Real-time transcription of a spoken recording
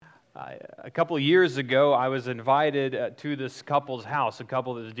A couple of years ago, I was invited to this couple's house, a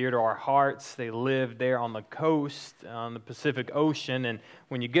couple that is dear to our hearts. They live there on the coast, on the Pacific Ocean, and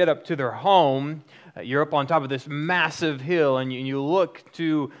when you get up to their home, you're up on top of this massive hill, and you look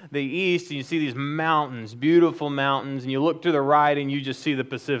to the east, and you see these mountains, beautiful mountains, and you look to the right, and you just see the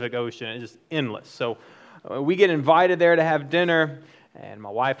Pacific Ocean. It's just endless. So we get invited there to have dinner. And my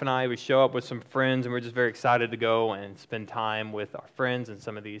wife and I, we show up with some friends, and we're just very excited to go and spend time with our friends and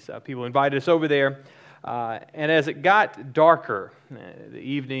some of these people who invited us over there. And as it got darker, the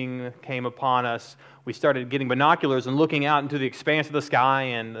evening came upon us, we started getting binoculars and looking out into the expanse of the sky,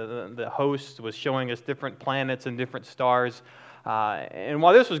 and the host was showing us different planets and different stars. And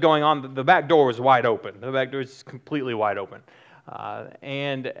while this was going on, the back door was wide open. The back door was completely wide open.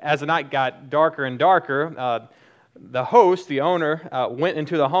 And as the night got darker and darker, the host, the owner, went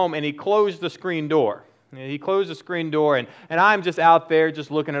into the home and he closed the screen door. He closed the screen door, and I'm just out there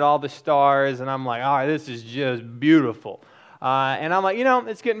just looking at all the stars, and I'm like, all right, this is just beautiful. And I'm like,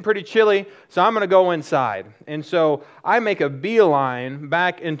 it's getting pretty chilly, so I'm going to go inside. And so I make a beeline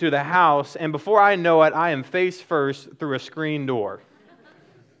back into the house, and before I know it, I am face first through a screen door.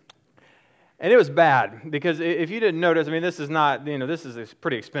 And it was bad, because if you didn't notice, this is not, this is a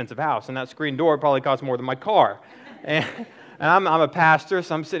pretty expensive house, and that screen door probably costs more than my car. And I'm a pastor,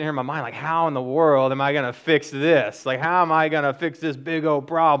 so I'm sitting here in my mind like, how in the world am I going to fix this? Like, how am I going to fix this big old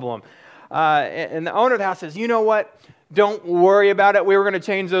problem? And the owner of the house says, you know what? Don't worry about it. We were going to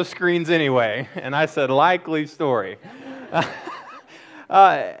change those screens anyway. And I said, likely story.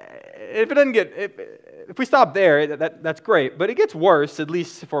 If we stop there, that's great. But it gets worse, at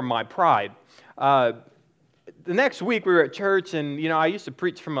least for my pride. The next week we were at church, and I used to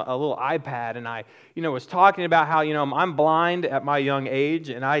preach from a little iPad, and I was talking about how I'm blind at my young age,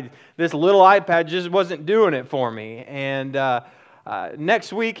 and this little iPad just wasn't doing it for me. And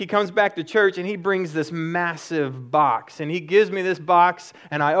next week he comes back to church, and he brings this massive box, and he gives me this box,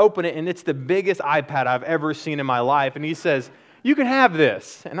 and I open it, and it's the biggest iPad I've ever seen in my life. And he says, you can have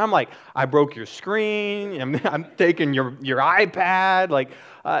this. And I'm like, I broke your screen. I'm taking your iPad.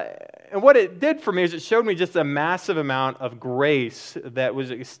 And what it did for me is it showed me just a massive amount of grace that was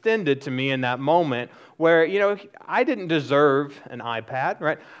extended to me in that moment where, I didn't deserve an iPad,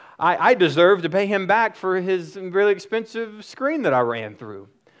 right? I deserved to pay him back for his really expensive screen that I ran through.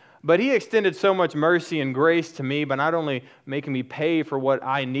 But he extended so much mercy and grace to me by not only making me pay for what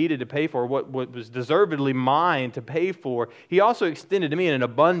I needed to pay for, what was deservedly mine to pay for, he also extended to me an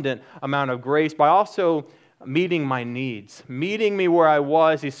abundant amount of grace by also meeting my needs, meeting me where I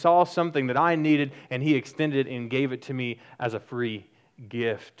was. He saw something that I needed, and he extended it and gave it to me as a free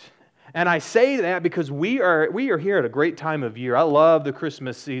gift. And I say that because we are here at a great time of year. I love the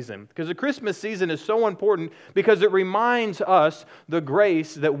Christmas season because the Christmas season is so important because it reminds us the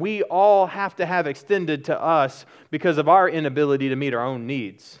grace that we all have to have extended to us because of our inability to meet our own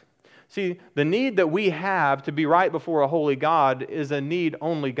needs. See, the need that we have to be right before a holy God is a need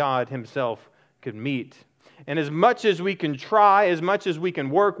only God Himself could meet. And as much as we can try, as much as we can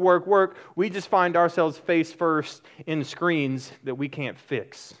work, we just find ourselves face first in screens that we can't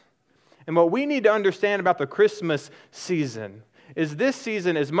fix. And what we need to understand about the Christmas season is this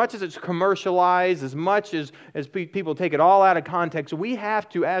season, as much as it's commercialized, as much as people take it all out of context, we have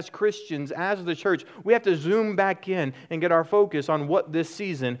to, as Christians, as the church, we have to zoom back in and get our focus on what this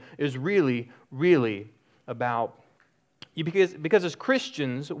season is really, really about. Because as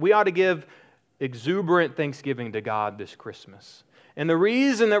Christians, we ought to give exuberant thanksgiving to God this Christmas. And the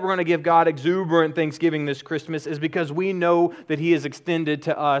reason that we're going to give God exuberant thanksgiving this Christmas is because we know that He has extended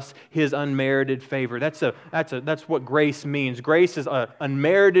to us His unmerited favor. That's what grace means. Grace is an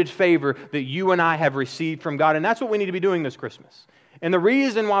unmerited favor that you and I have received from God, and that's what we need to be doing this Christmas. And the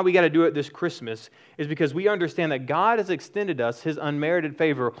reason why we got to do it this Christmas is because we understand that God has extended us His unmerited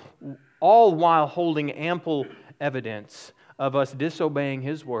favor, all while holding ample evidence of us disobeying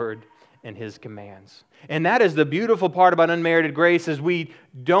His word and His commands. And that is the beautiful part about unmerited grace is we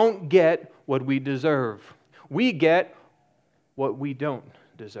don't get what we deserve. We get what we don't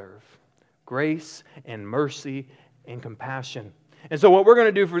deserve. Grace and mercy and compassion. And so what we're going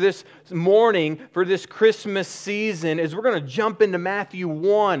to do for this morning, for this Christmas season, is we're going to jump into Matthew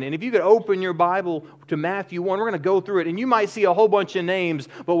 1. And if you could open your Bible to Matthew 1, we're going to go through it. And you might see a whole bunch of names,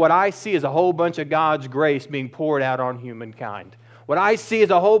 but what I see is a whole bunch of God's grace being poured out on humankind. What I see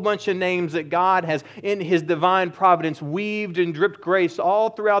is a whole bunch of names that God has, in His divine providence, weaved and dripped grace all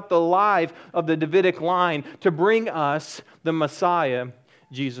throughout the life of the Davidic line to bring us the Messiah,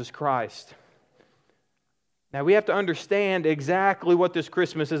 Jesus Christ. Now, we have to understand exactly what this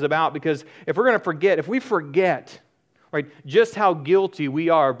Christmas is about because if we forget right? Just how guilty we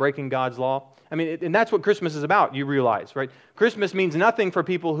are of breaking God's law. I mean, and that's what Christmas is about, you realize, right? Christmas means nothing for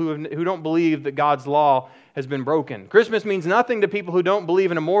people who don't believe that God's law has been broken. Christmas means nothing to people who don't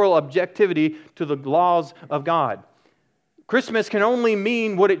believe in a moral objectivity to the laws of God. Christmas can only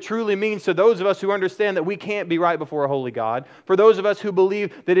mean what it truly means to those of us who understand that we can't be right before a holy God. For those of us who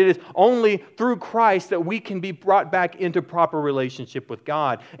believe that it is only through Christ that we can be brought back into proper relationship with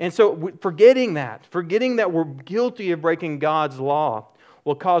God. And so forgetting that we're guilty of breaking God's law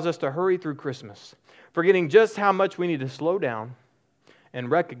will cause us to hurry through Christmas, forgetting just how much we need to slow down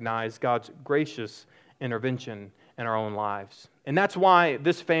and recognize God's gracious intervention in our own lives. And that's why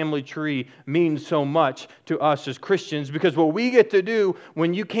this family tree means so much to us as Christians, because what we get to do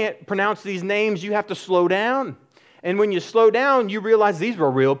when you can't pronounce these names, you have to slow down. And when you slow down, you realize these were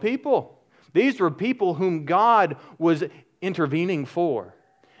real people. These were people whom God was intervening for.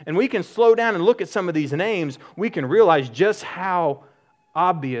 And we can slow down and look at some of these names, we can realize just how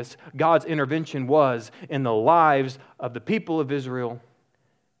obvious God's intervention was in the lives of the people of Israel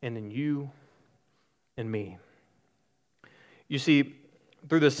and in you and me. You see,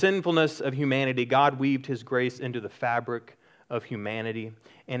 through the sinfulness of humanity, God weaved His grace into the fabric of humanity,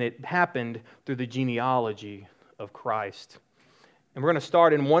 and it happened through the genealogy of Christ. And we're going to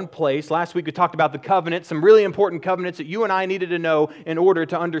start in one place. Last week we talked about the covenant, some really important covenants that you and I needed to know in order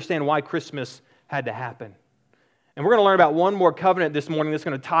to understand why Christmas had to happen. And we're going to learn about one more covenant this morning that's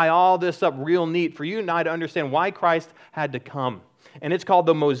going to tie all this up real neat for you and I to understand why Christ had to come. And it's called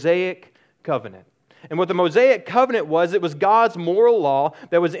the Mosaic Covenant. And what the Mosaic Covenant was, it was God's moral law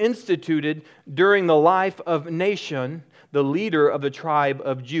that was instituted during the life of Nation, the leader of the tribe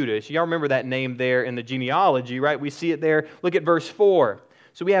of Judah. So y'all remember that name there in the genealogy, right? We see it there. Look at verse 4.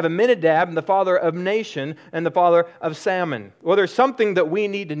 So we have Amminadab, the father of Nation, and the father of Salmon. Well, there's something that we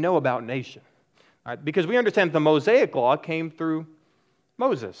need to know about Nation, right? Because we understand the Mosaic law came through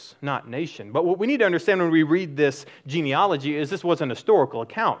Moses, not Nation. But what we need to understand when we read this genealogy is this was an historical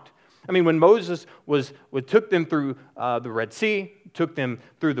account. I mean, when Moses took them through the Red Sea, took them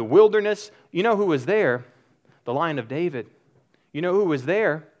through the wilderness, you know who was there? The line of David. You know who was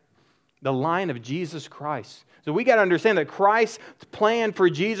there? The line of Jesus Christ. So we got to understand that Christ's plan for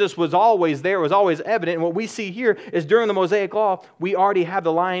Jesus was always there, was always evident. And what we see here is during the Mosaic Law, we already have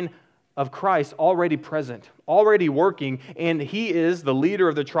the line of Christ already present, already working, and He is the leader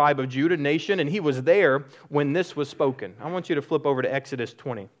of the tribe of Judah, Nation, and He was there when this was spoken. I want you to flip over to Exodus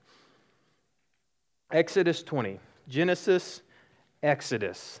 20. Exodus 20. Genesis,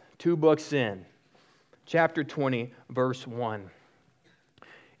 Exodus. 2 books in. Chapter 20, verse 1.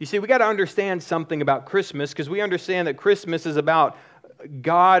 You see, we got to understand something about Christmas because we understand that Christmas is about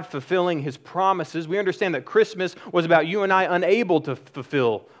God fulfilling His promises. We understand that Christmas was about you and I unable to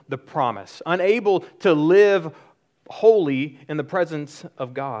fulfill the promise, unable to live holy in the presence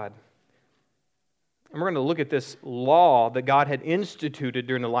of God. And we're going to look at this law that God had instituted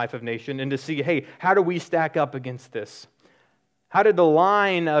during the life of Nation and to see, hey, how do we stack up against this? How did the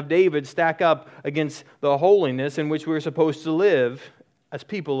line of David stack up against the holiness in which we were supposed to live as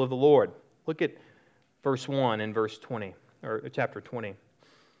people of the Lord? Look at verse 1 and verse 20, or chapter 20.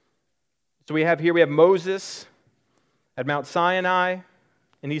 So we have Moses at Mount Sinai,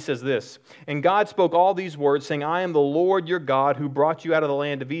 and he says this, "And God spoke all these words, saying, I am the Lord your God who brought you out of the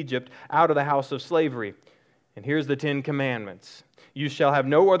land of Egypt, out of the house of slavery. And here's the 10 commandments. You shall have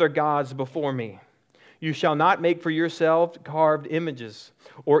no other gods before me. You shall not make for yourself carved images,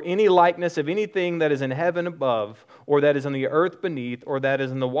 or any likeness of anything that is in heaven above, or that is in the earth beneath, or that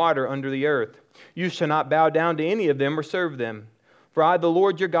is in the water under the earth. You shall not bow down to any of them or serve them. For I, the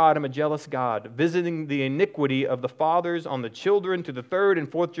Lord your God, am a jealous God, visiting the iniquity of the fathers on the children to the third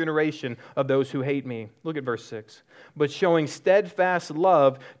and fourth generation of those who hate me." Look at verse 6. "But showing steadfast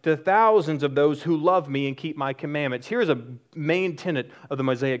love to thousands of those who love me and keep my commandments." Here's a main tenet of the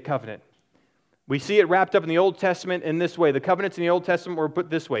Mosaic covenant. We see it wrapped up in the Old Testament in this way. The covenants in the Old Testament were put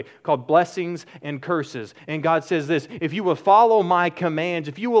this way, called blessings and curses. And God says this, if you will follow my commands,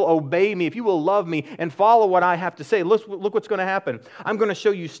 if you will obey me, if you will love me and follow what I have to say, look what's going to happen. I'm going to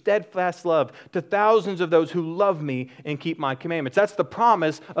show you steadfast love to thousands of those who love me and keep my commandments. That's the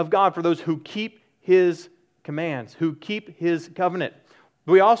promise of God for those who keep His commands, who keep His covenant.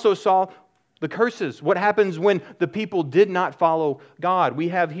 We also saw the curses. What happens when the people did not follow God? We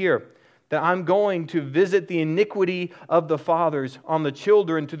have here that I'm going to visit the iniquity of the fathers on the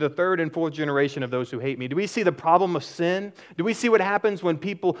children to the third and fourth generation of those who hate me. Do we see the problem of sin? Do we see what happens when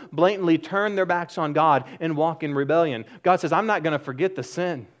people blatantly turn their backs on God and walk in rebellion? God says, I'm not going to forget the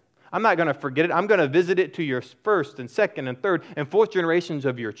sin. I'm not going to forget it. I'm going to visit it to your first and second and third and fourth generations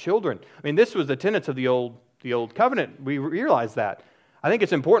of your children. I mean, this was the tenets of the Old the Old Covenant. We realize that. I think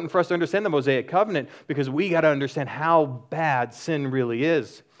it's important for us to understand the Mosaic Covenant because we got to understand how bad sin really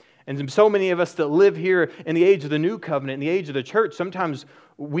is. And so many of us that live here in the age of the New Covenant, in the age of the church, sometimes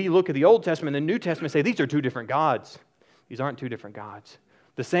we look at the Old Testament and the New Testament and say, these are two different gods. These aren't two different gods.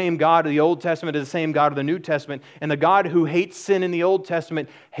 The same God of the Old Testament is the same God of the New Testament. And the God who hates sin in the Old Testament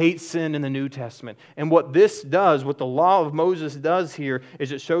hates sin in the New Testament. And what this does, what the law of Moses does here,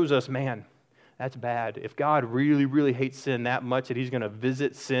 is it shows us, man, that's bad. If God really, really hates sin that much that He's going to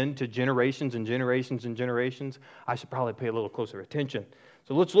visit sin to generations and generations and generations, I should probably pay a little closer attention.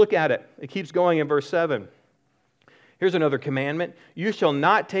 So let's look at it. It keeps going in verse 7. Here's another commandment. You shall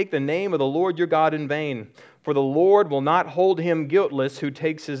not take the name of the Lord your God in vain, for the Lord will not hold him guiltless who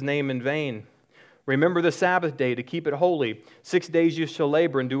takes his name in vain. Remember the Sabbath day to keep it holy. 6 days you shall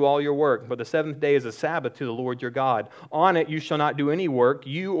labor and do all your work, but the seventh day is a Sabbath to the Lord your God. On it you shall not do any work,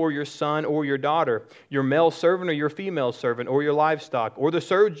 you or your son or your daughter, your male servant or your female servant, or your livestock, or the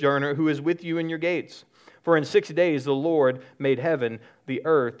sojourner who is with you in your gates. For in 6 days the Lord made heaven, the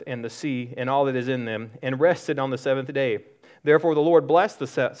earth, and the sea, and all that is in them, and rested on the seventh day. Therefore the Lord blessed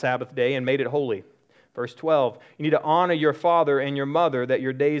the Sabbath day and made it holy. Verse 12, you need to honor your father and your mother, that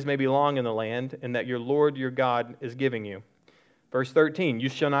your days may be long in the land, and that your Lord your God is giving you. Verse 13, you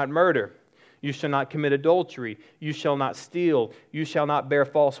shall not murder. You shall not commit adultery. You shall not steal. You shall not bear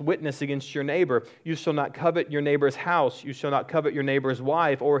false witness against your neighbor. You shall not covet your neighbor's house. You shall not covet your neighbor's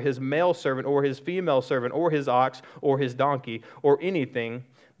wife, or his male servant, or his female servant, or his ox, or his donkey, or anything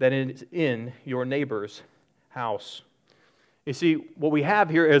that is in your neighbor's house. You see, what we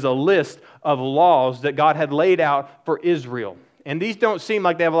have here is a list of laws that God had laid out for Israel. And these don't seem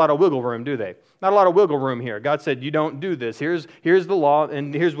like they have a lot of wiggle room, do they? Not a lot of wiggle room here. God said, you don't do this. Here's the law,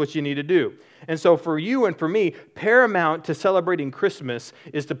 and here's what you need to do. And so for you and for me, paramount to celebrating Christmas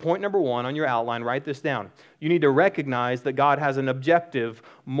is to point number 1 on your outline. Write this down. You need to recognize that God has an objective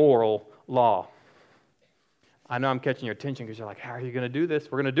moral law. I know I'm catching your attention because you're like, how are you going to do this?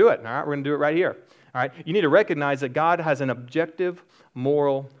 We're going to do it. All right, we're going to do it right here. All right, you need to recognize that God has an objective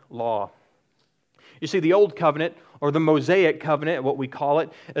moral law. You see, the Old Covenant, or the Mosaic Covenant, what we call it,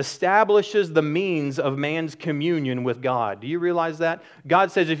 establishes the means of man's communion with God. Do you realize that?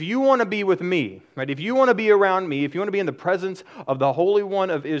 God says, if you want to be with me, right, if you want to be around me, if you want to be in the presence of the Holy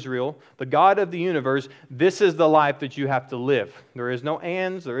One of Israel, the God of the universe, this is the life that you have to live. There is no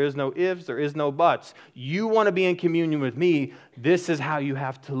ands, there is no ifs, there is no buts. You want to be in communion with me, this is how you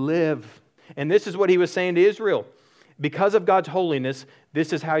have to live. And this is what he was saying to Israel. Because of God's holiness,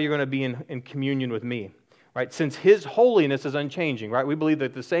 this is how you're going to be in communion with me. Right? Since his holiness is unchanging, right? We believe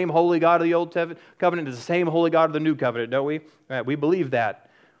that the same holy God of the Old Covenant is the same holy God of the New Covenant, don't we? Right? We believe that.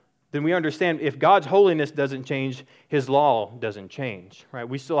 Then we understand if God's holiness doesn't change, his law doesn't change. Right?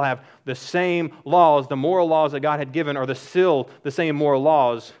 We still have the same laws, the moral laws that God had given are still the same moral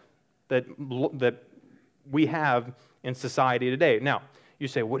laws that we have in society today. Now, you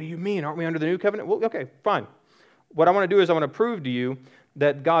say, what do you mean? Aren't we under the New Covenant? Well, okay, fine. What I want to do is I want to prove to you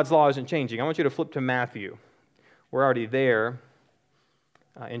that God's law isn't changing. I want you to flip to Matthew. We're already there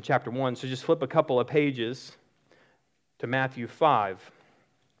in chapter 1, so just flip a couple of pages to Matthew 5.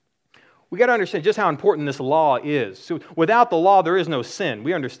 We got to understand just how important this law is. So without the law, there is no sin.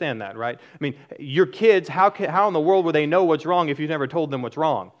 We understand that, right? I mean, your kids, how in the world would they know what's wrong if you've never told them what's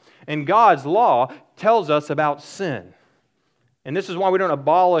wrong? And God's law tells us about sin. And this is why we don't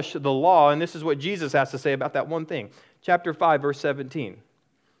abolish the law, and this is what Jesus has to say about that one thing. Chapter 5, verse 17.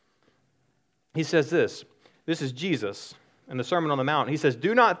 He says this. This is Jesus in the Sermon on the Mount. He says,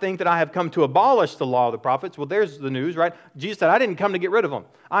 do not think that I have come to abolish the law of the prophets. Well, there's the news, right? Jesus said, I didn't come to get rid of them.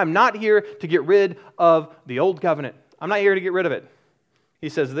 I'm not here to get rid of the old covenant. I'm not here to get rid of it. He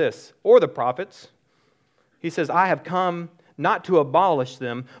says this, or the prophets. He says, I have come not to abolish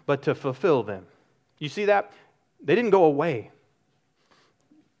them, but to fulfill them. You see that? They didn't go away.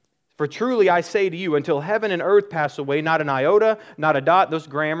 For truly I say to you, until heaven and earth pass away, not an iota, not a dot. Those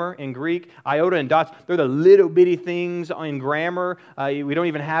grammar in Greek, iota and dots, they're the little bitty things in grammar. We don't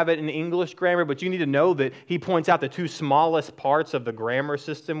even have it in English grammar, but you need to know that he points out the two smallest parts of the grammar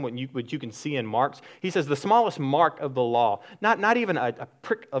system, which you can see in marks. He says the smallest mark of the law, not even a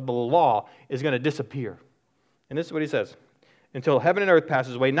prick of the law, is going to disappear. And this is what he says. Until heaven and earth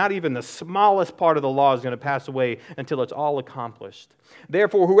passes away, not even the smallest part of the law is going to pass away until it's all accomplished.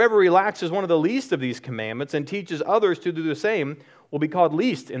 Therefore, whoever relaxes one of the least of these commandments and teaches others to do the same will be called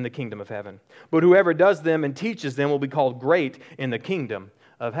least in the kingdom of heaven. But whoever does them and teaches them will be called great in the kingdom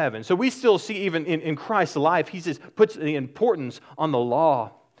of heaven. So we still see even in Christ's life, he just puts the importance on the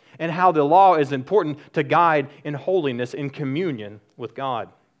law and how the law is important to guide in holiness, in communion with God.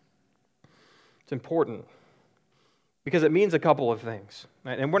 It's important. Because it means a couple of things.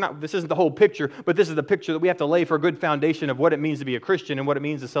 Right? And this isn't the whole picture, but this is the picture that we have to lay for a good foundation of what it means to be a Christian and what it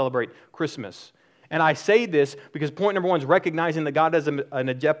means to celebrate Christmas. And I say this because point number one is recognizing that God has an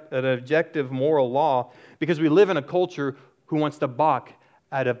objective moral law, because we live in a culture who wants to balk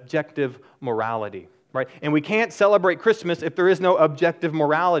at objective morality. Right? And we can't celebrate Christmas if there is no objective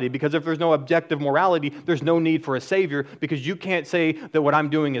morality, because if there's no objective morality, there's no need for a Savior, because you can't say that what I'm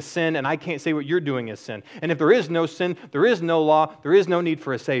doing is sin, and I can't say what you're doing is sin. And if there is no sin, there is no law, there is no need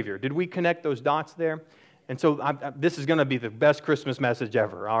for a Savior. Did we connect those dots there? And so this is going to be the best Christmas message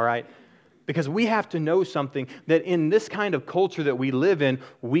ever, all right? Because we have to know something, that in this kind of culture that we live in,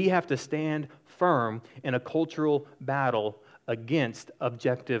 we have to stand firm in a cultural battle against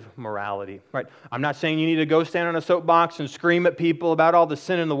objective morality, right? I'm not saying you need to go stand on a soapbox and scream at people about all the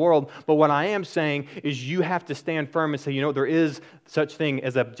sin in the world, but what I am saying is you have to stand firm and say, there is such thing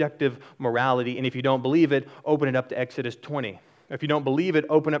as objective morality, and if you don't believe it, open it up to Exodus 20. If you don't believe it,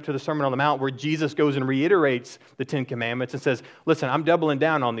 open up to the Sermon on the Mount, where Jesus goes and reiterates the Ten Commandments and says, listen, I'm doubling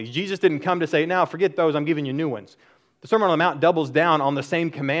down on these. Jesus didn't come to say, now forget those, I'm giving you new ones. The Sermon on the Mount doubles down on the same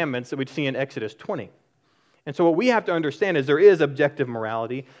commandments that we'd see in Exodus 20. And so what we have to understand is there is objective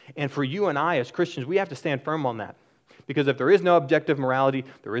morality, and for you and I as Christians, we have to stand firm on that. Because if there is no objective morality,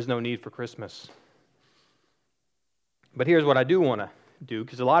 there is no need for Christmas. But here's what I do want to do,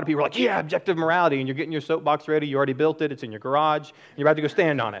 because a lot of people are like, yeah, objective morality, and you're getting your soapbox ready, you already built it, it's in your garage, and you're about to go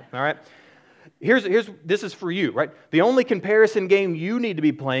stand on it, all right? This is for you, right? The only comparison game you need to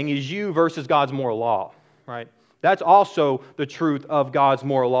be playing is you versus God's moral law, right? That's also the truth of God's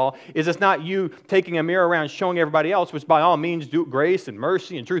moral law, is it's not you taking a mirror around showing everybody else, which by all means do grace and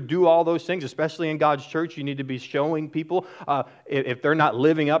mercy and truth, do all those things, especially in God's church. You need to be showing people, if they're not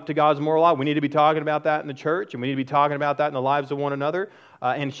living up to God's moral law, we need to be talking about that in the church, and we need to be talking about that in the lives of one another,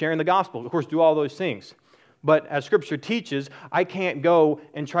 and sharing the gospel. Of course, do all those things. But as Scripture teaches, I can't go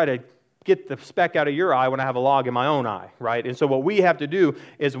and try to get the speck out of your eye when I have a log in my own eye, right? And so what we have to do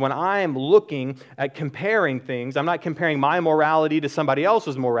is, when I am looking at comparing things, I'm not comparing my morality to somebody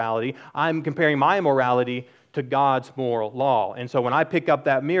else's morality. I'm comparing my morality to God's moral law. And so when I pick up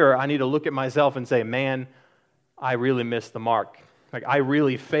that mirror, I need to look at myself and say, man, I really missed the mark. Like, I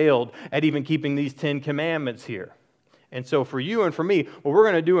really failed at even keeping these 10 commandments here. And so for you and for me, what we're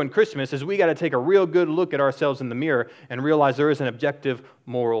going to do in Christmas is we got to take a real good look at ourselves in the mirror and realize there is an objective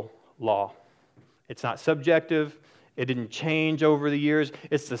moral law. It's not subjective. It didn't change over the years.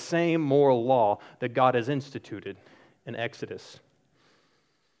 It's the same moral law that God has instituted in Exodus.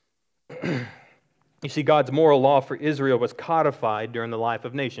 You see, God's moral law for Israel was codified during the life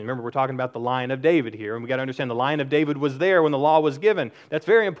of nation. Remember, we're talking about the line of David here, and we got to understand the line of David was there when the law was given. That's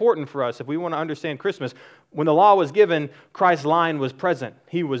very important for us if we want to understand Christmas. When the law was given, Christ's line was present.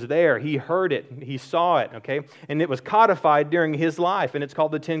 He was there. He heard it. He saw it, okay? And it was codified during his life, and it's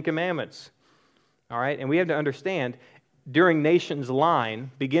called the Ten Commandments. All right? And we have to understand, during nation's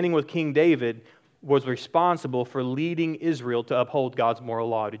line, beginning with King David, was responsible for leading Israel to uphold God's moral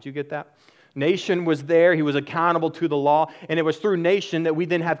law. Did you get that? Nation was there. He was accountable to the law. And it was through nation that we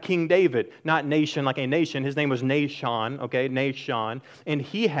then have King David. Not nation like a nation. His name was Nashon, okay? Nashon. And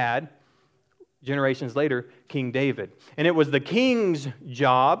he had, generations later, King David. And it was the king's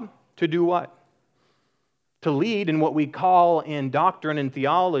job to do what? To lead in what we call in doctrine and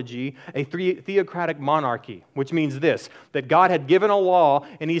theology a theocratic monarchy, which means this, that God had given a law,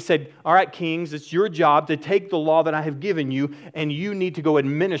 and he said, all right, kings, it's your job to take the law that I have given you, and you need to go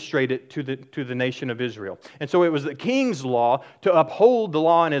administrate it to the nation of Israel. And so it was the king's law to uphold the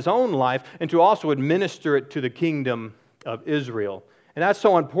law in his own life and to also administer it to the kingdom of Israel. And that's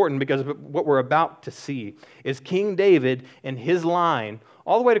so important, because what we're about to see is King David and his line,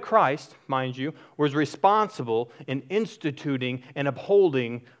 all the way to Christ, mind you, was responsible in instituting and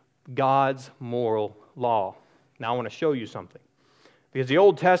upholding God's moral law. Now I want to show you something. Because the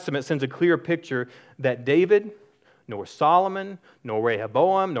Old Testament sends a clear picture that David, nor Solomon, nor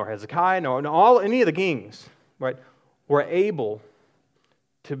Rehoboam, nor Hezekiah, nor any of the kings, right, were able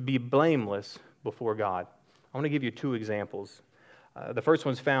to be blameless before God. I want to give you two examples. The first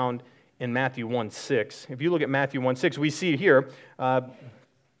one's found in Matthew 1:6. If you look at Matthew 1:6, we see here, verse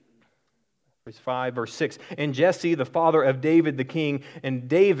 5, verse 6, and Jesse, the father of David the king, and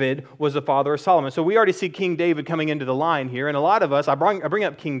David was the father of Solomon. So we already see King David coming into the line here, and a lot of us, I bring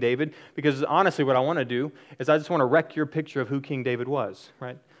up King David because honestly what I want to do is I just want to wreck your picture of who King David was,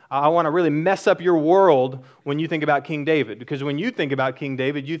 right? I want to really mess up your world when you think about King David, because when you think about King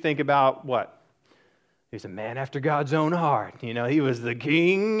David, you think about what? He's a man after God's own heart. You know, he was the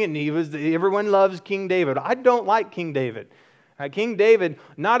king, and everyone loves King David. I don't like King David. Right? King David,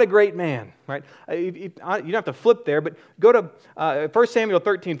 not a great man. Right? You don't have to flip there, but go to 1 Samuel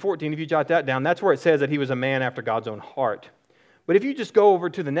 13:14. If you jot that down, that's where it says that he was a man after God's own heart. But if you just go over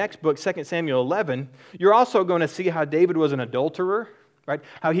to the next book, 2 Samuel 11, you're also going to see how David was an adulterer, right?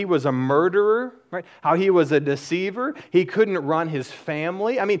 How he was a murderer, right? How he was a deceiver. He couldn't run his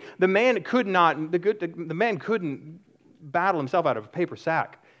family. I mean, the man couldn't battle himself out of a paper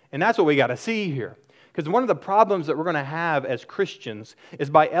sack. And that's what we got to see here. Because one of the problems that we're going to have as Christians is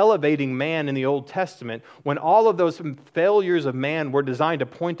by elevating man in the Old Testament when all of those failures of man were designed to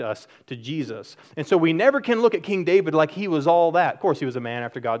point us to Jesus. And so we never can look at King David like he was all that. Of course, he was a man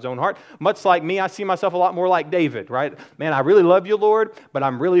after God's own heart. Much like me, I see myself a lot more like David, right? Man, I really love you, Lord, but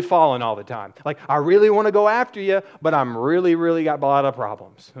I'm really falling all the time. Like, I really want to go after you, but I'm really got a lot of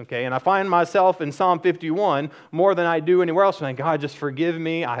problems, okay? And I find myself in Psalm 51 more than I do anywhere else, saying, God, just forgive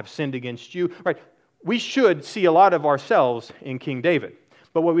me. I have sinned against you, right? We should see a lot of ourselves in King David.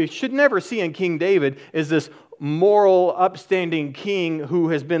 But what we should never see in King David is this moral, upstanding king who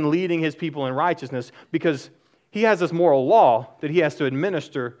has been leading his people in righteousness, because he has this moral law that he has to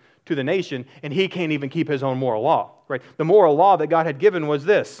administer to the nation, and he can't even keep his own moral law. Right? The moral law that God had given was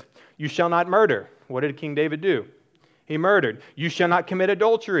this: you shall not murder. What did King David do? He murdered. You shall not commit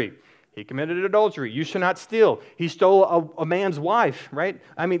adultery. He committed adultery. You shall not steal. He stole a man's wife, right?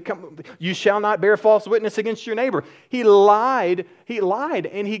 I mean, you shall not bear false witness against your neighbor. He lied,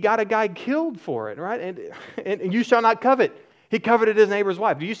 and he got a guy killed for it, right? And you shall not covet. He coveted his neighbor's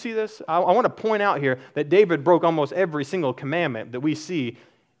wife. Do you see this? I want to point out here that David broke almost every single commandment that we see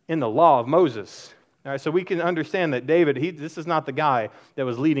in the law of Moses. All right, so we can understand that David, this is not the guy that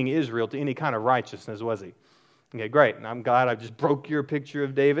was leading Israel to any kind of righteousness, was he? Okay, great. And I'm glad I just broke your picture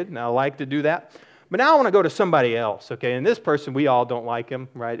of David, and I like to do that. But now I want to go to somebody else, okay? And this person, we all don't like him,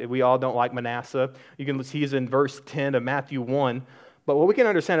 right? We all don't like Manasseh. You can see he's in verse 10 of Matthew 1. But what we can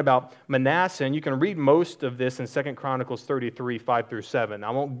understand about Manasseh, and you can read most of this in 2 Chronicles 33, 5 through 7.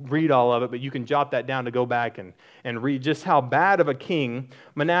 I won't read all of it, but you can jot that down to go back and read just how bad of a king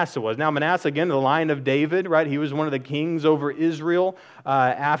Manasseh was. Now, Manasseh, again, the line of David, right? He was one of the kings over Israel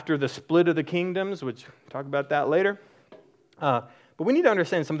after the split of the kingdoms, which we'll talk about that later. But we need to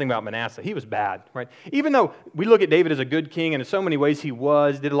understand something about Manasseh. He was bad, right? Even though we look at David as a good king, and in so many ways he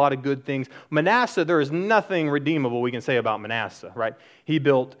did a lot of good things, Manasseh, there is nothing redeemable we can say about Manasseh, right? He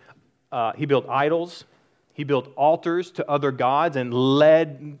built idols. He built altars to other gods and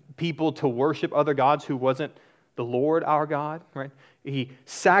led people to worship other gods who wasn't the Lord our God, right? He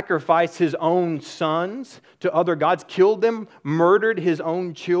sacrificed his own sons to other gods, killed them, murdered his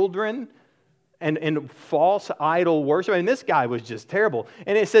own children, and false idol worship. I mean, this guy was just terrible.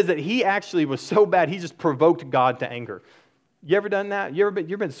 And it says that he actually was so bad, he just provoked God to anger. You ever done that? You've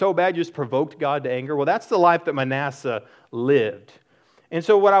been so bad you just provoked God to anger? Well, that's the life that Manasseh lived. And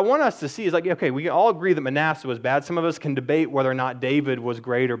so what I want us to see is like, okay, we all agree that Manasseh was bad. Some of us can debate whether or not David was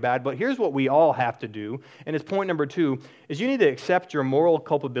great or bad, but here's what we all have to do, and it's point number 2, is you need to accept your moral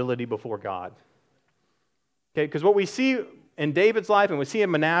culpability before God. Okay, because what we see in David's life and we see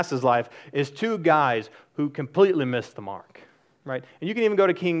in Manasseh's life is two guys who completely missed the mark, right? And you can even go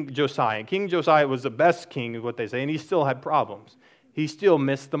to King Josiah. And King Josiah was the best king, is what they say, and he still had problems. He still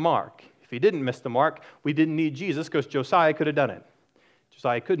missed the mark. If he didn't miss the mark, we didn't need Jesus because Josiah could have done it.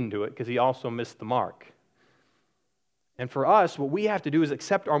 Josiah couldn't do it because he also missed the mark. And for us, what we have to do is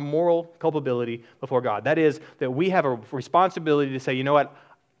accept our moral culpability before God. That is, that we have a responsibility to say, you know what,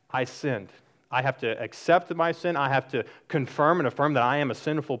 I sinned. I have to accept my sin. I have to confirm and affirm that I am a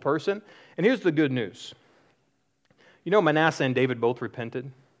sinful person. And here's the good news. You know, Manasseh and David both repented.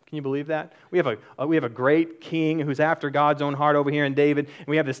 Can you believe that? We have a great king who's after God's own heart over here in David, and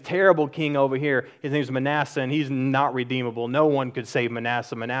we have this terrible king over here. His name's Manasseh, and he's not redeemable. No one could save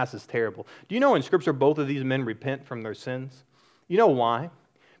Manasseh. Manasseh's terrible. Do you know in Scripture both of these men repent from their sins? You know why?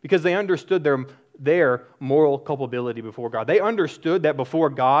 Because they understood their moral culpability before God. They understood that before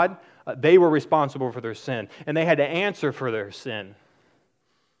God, they were responsible for their sin, and they had to answer for their sin.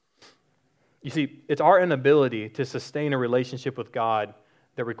 You see, it's our inability to sustain a relationship with God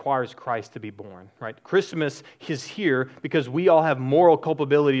that requires Christ to be born, right? Christmas is here because we all have moral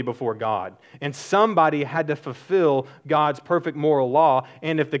culpability before God, and somebody had to fulfill God's perfect moral law,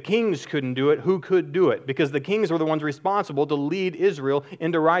 and if the kings couldn't do it, who could do it? Because the kings were the ones responsible to lead Israel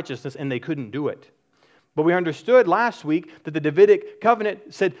into righteousness, and they couldn't do it. But we understood last week that the Davidic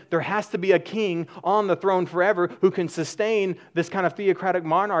covenant said there has to be a king on the throne forever who can sustain this kind of theocratic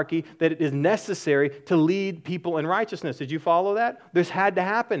monarchy that is necessary to lead people in righteousness. Did you follow that? This had to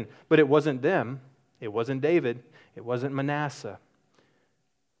happen, but it wasn't them. It wasn't David. It wasn't Manasseh.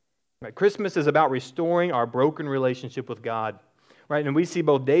 Right? Christmas is about restoring our broken relationship with God. right? And we see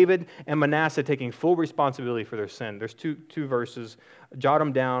both David and Manasseh taking full responsibility for their sin. There's two verses. Jot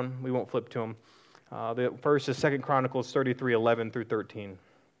them down. We won't flip to them. The first is 2 Chronicles 33, 11 through 13.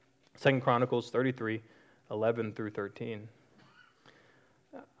 2 Chronicles 33, 11 through 13.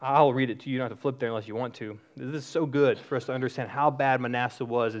 I'll read it to you. You don't have to flip there unless you want to. This is so good for us to understand how bad Manasseh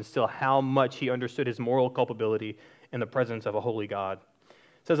was and still how much he understood his moral culpability in the presence of a holy God.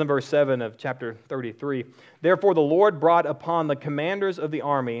 It says in verse 7 of chapter 33, "Therefore the Lord brought upon the commanders of the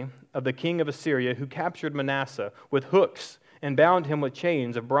army of the king of Assyria, who captured Manasseh with hooks and bound him with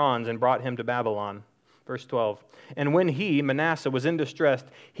chains of bronze and brought him to Babylon." Verse 12, "And when he, Manasseh, was in distress,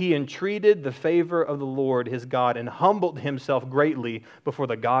 he entreated the favor of the Lord his God and humbled himself greatly before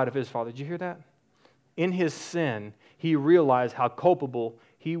the God of his father." Did you hear that? In his sin, he realized how culpable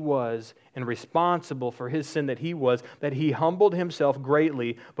he was and responsible for his sin that he humbled himself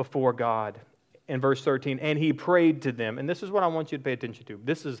greatly before God. In verse 13, "And he prayed to them." And this is what I want you to pay attention to.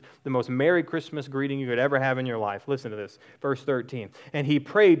 This is the most Merry Christmas greeting you could ever have in your life. Listen to this. Verse 13, "And he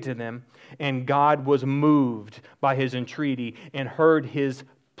prayed to them, and God was moved by his entreaty and heard his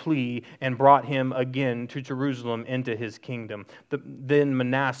plea and brought him again to Jerusalem into his kingdom. Then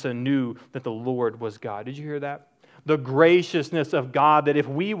Manasseh knew that the Lord was God." Did you hear that? The graciousness of God, that if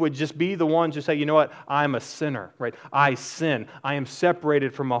we would just be the ones who say, you know what, I'm a sinner, right? I sin. I am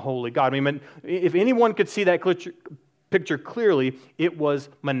separated from a holy God. I mean, if anyone could see that picture clearly, it was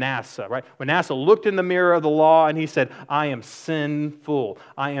Manasseh, right? Manasseh looked in the mirror of the law and he said, I am sinful.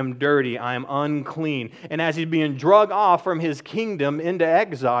 I am dirty. I am unclean. And as he's being drug off from his kingdom into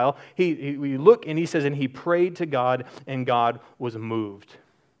exile, we look and he says, and he prayed to God and God was moved.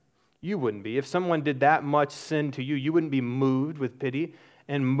 You wouldn't be. If someone did that much sin to you, you wouldn't be moved with pity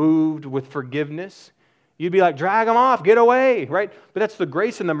and moved with forgiveness. You'd be like, drag them off, get away, right? But that's the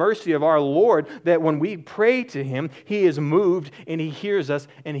grace and the mercy of our Lord, that when we pray to him, he is moved and he hears us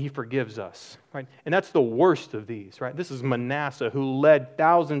and he forgives us, right? And that's the worst of these, right? This is Manasseh, who led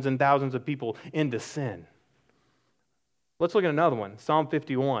thousands and thousands of people into sin. Let's look at another one, Psalm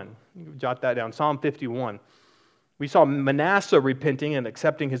 51. Jot that down, Psalm 51. We saw Manasseh repenting and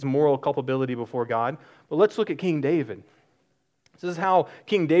accepting his moral culpability before God. But let's look at King David. This is how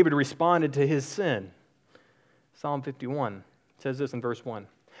King David responded to his sin. Psalm 51 says this in verse 1.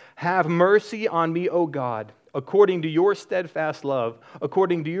 "Have mercy on me, O God, according to your steadfast love,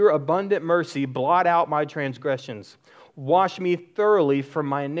 according to your abundant mercy, blot out my transgressions. Wash me thoroughly from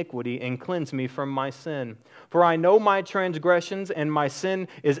my iniquity and cleanse me from my sin. For I know my transgressions and my sin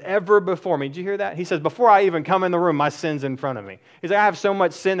is ever before me." Did you hear that? He says, before I even come in the room, my sin's in front of me. He's like, I have so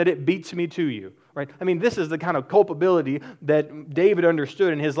much sin that it beats me to you. Right? I mean, this is the kind of culpability that David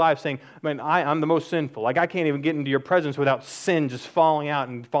understood in his life, saying, man, I'm the most sinful. Like, I can't even get into your presence without sin just falling out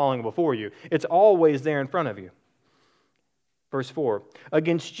and falling before you. It's always there in front of you. Verse 4,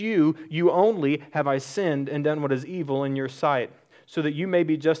 "Against you, you only have I sinned and done what is evil in your sight, so that you may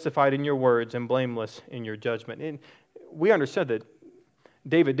be justified in your words and blameless in your judgment." And we understood that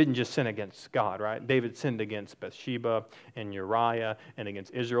David didn't just sin against God, right? David sinned against Bathsheba and Uriah and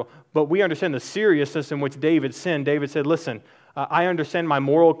against Israel. But we understand the seriousness in which David sinned. David said, listen, I understand my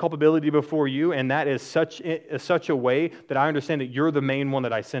moral culpability before you, and that is such a way that I understand that you're the main one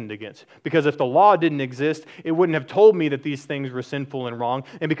that I sinned against. Because if the law didn't exist, it wouldn't have told me that these things were sinful and wrong.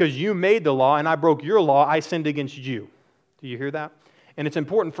 And because you made the law and I broke your law, I sinned against you. Do you hear that? And it's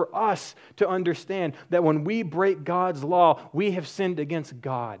important for us to understand that when we break God's law, we have sinned against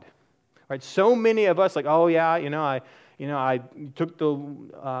God. Right? So many of us, like, oh yeah, I took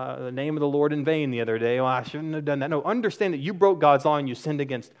the name of the Lord in vain the other day. Well, I shouldn't have done that. No, understand that you broke God's law and you sinned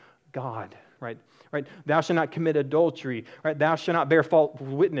against God. Right? Thou shalt not commit adultery. Right? Thou shalt not bear false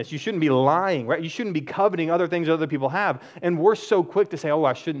witness. You shouldn't be lying. Right? You shouldn't be coveting other things other people have. And we're so quick to say, oh,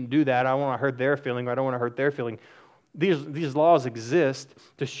 I shouldn't do that. I don't want to hurt their feeling. Or I don't want to hurt their feeling. These laws exist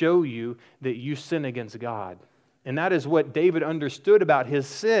to show you that you sin against God. And that is what David understood about his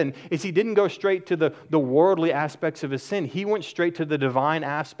sin, is he didn't go straight to the worldly aspects of his sin. He went straight to the divine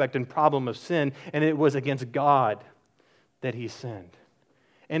aspect and problem of sin, and it was against God that he sinned.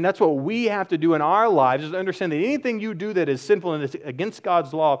 And that's what we have to do in our lives, is to understand that anything you do that is sinful and is against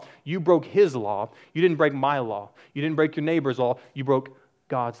God's law, you broke his law. You didn't break my law. You didn't break your neighbor's law. You broke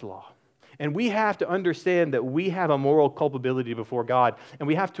God's law. And we have to understand that we have a moral culpability before God, and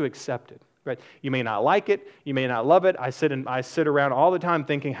we have to accept it. Right? You may not like it, you may not love it. I sit around all the time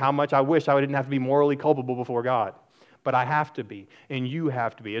thinking how much I wish I didn't have to be morally culpable before God. But I have to be, and you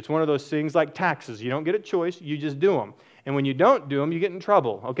have to be. It's one of those things like taxes. You don't get a choice, you just do them. And when you don't do them, you get in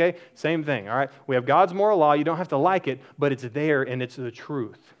trouble, okay? Same thing, all right? We have God's moral law. You don't have to like it, but it's there and it's the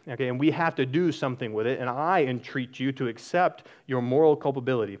truth, okay? And we have to do something with it, and I entreat you to accept your moral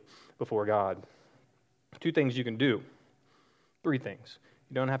culpability before God. 2 things you can do. 3 things.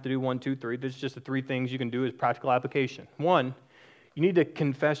 You don't have to do 1, 2, 3. There's just the 3 things you can do as practical application. 1, you need to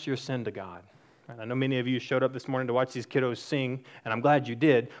confess your sin to God. I know many of you showed up this morning to watch these kiddos sing, and I'm glad you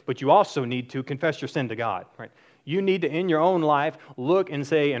did, but you also need to confess your sin to God, right? You need to, in your own life, look and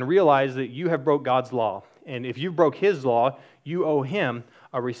say and realize that you have broke God's law. And if you broke His law, you owe Him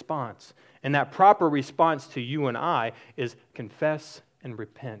a response. And that proper response to you and I is confess and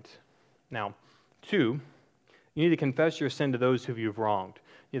repent. Now, 2, you need to confess your sin to those who you've wronged.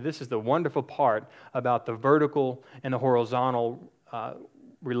 This is the wonderful part about the vertical and the horizontal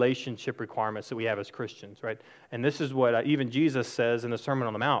relationship requirements that we have as Christians, right? And this is what even Jesus says in the Sermon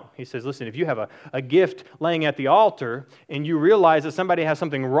on the Mount. He says, listen, if you have a gift laying at the altar and you realize that somebody has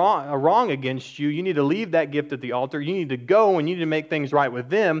something wrong against you, you need to leave that gift at the altar. You need to go and you need to make things right with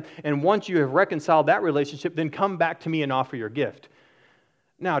them. And once you have reconciled that relationship, then come back to me and offer your gift.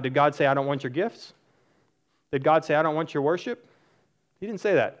 Now, did God say, I don't want your gifts? Did God say, I don't want your worship? He didn't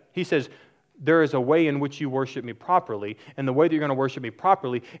say that. He says, there is a way in which you worship me properly, and the way that you're going to worship me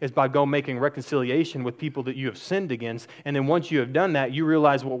properly is by making reconciliation with people that you have sinned against, and then once you have done that, you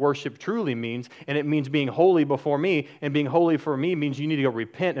realize what worship truly means, and it means being holy before me, and being holy for me means you need to go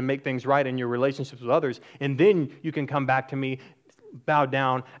repent and make things right in your relationships with others, and then you can come back to me, bow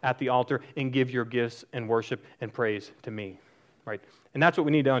down at the altar, and give your gifts and worship and praise to me, right? And that's what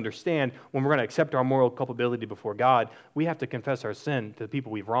we need to understand when we're going to accept our moral culpability before God. We have to confess our sin to the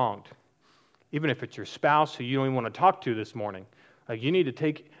people we've wronged. Even if it's your spouse who you don't even want to talk to this morning. Like, you need to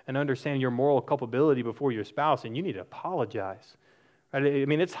take and understand your moral culpability before your spouse, and you need to apologize. Right? I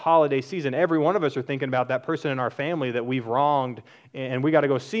mean, it's holiday season. Every one of us are thinking about that person in our family that we've wronged, and we got to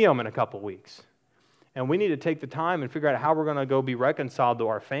go see them in a couple weeks. And we need to take the time and figure out how we're going to go be reconciled to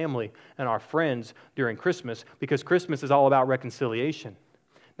our family and our friends during Christmas, because Christmas is all about reconciliation.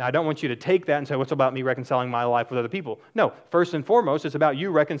 Now, I don't want you to take that and say, what's about me reconciling my life with other people? No, first and foremost, it's about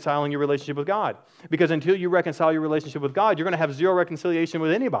you reconciling your relationship with God. Because until you reconcile your relationship with God, you're going to have zero reconciliation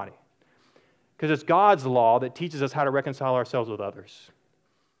with anybody. Because it's God's law that teaches us how to reconcile ourselves with others.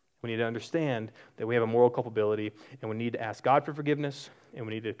 We need to understand that we have a moral culpability, and we need to ask God for forgiveness, and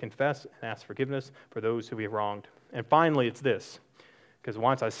we need to confess and ask forgiveness for those who we have wronged. And finally, it's this. Because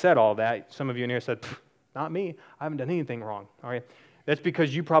once I said all that, some of you in here said, not me, I haven't done anything wrong. All right. That's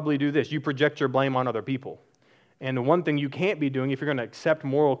because you probably do this. You project your blame on other people. And the one thing you can't be doing if you're going to accept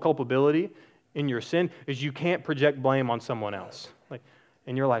moral culpability in your sin is you can't project blame on someone else.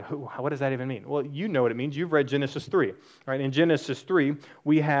 And you're like, what does that even mean? Well, you know what it means. You've read Genesis 3. Right? In Genesis 3,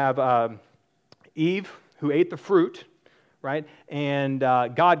 we have Eve who ate the fruit, right? And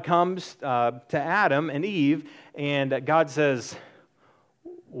God comes to Adam and Eve, and God says,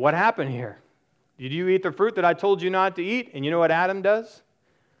 what happened here? Did you eat the fruit that I told you not to eat? And you know what Adam does?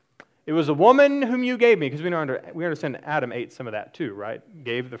 It was a woman whom you gave me, because we understand that Adam ate some of that too, right?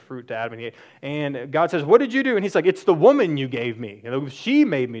 Gave the fruit to Adam and he ate. And God says, what did you do? And he's like, it's the woman you gave me. She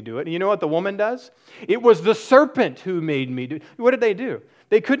made me do it. And you know what the woman does? It was the serpent who made me do it. What did they do?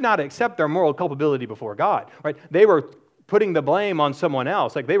 They could not accept their moral culpability before God, right? They were putting the blame on someone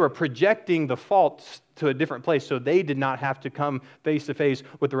else. Like, they were projecting the faults to a different place so they did not have to come face to face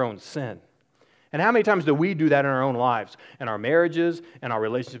with their own sin. And how many times do we do that in our own lives, in our marriages, in our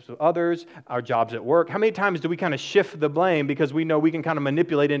relationships with others, our jobs at work? How many times do we kind of shift the blame because we know we can kind of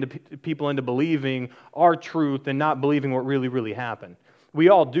manipulate people into believing our truth and not believing what really, really happened? We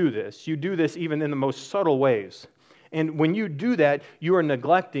all do this. You do this even in the most subtle ways. And when you do that, you are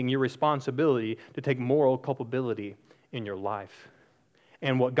neglecting your responsibility to take moral culpability in your life.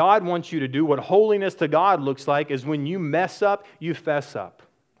 And what God wants you to do, what holiness to God looks like, is when you mess up, you fess up.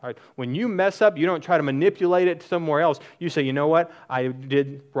 All right. When you mess up, you don't try to manipulate it somewhere else. You say, you know what? I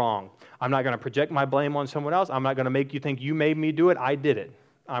did wrong. I'm not going to project my blame on someone else. I'm not going to make you think you made me do it. I did it.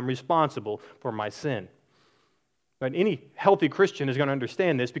 I'm responsible for my sin. But any healthy Christian is going to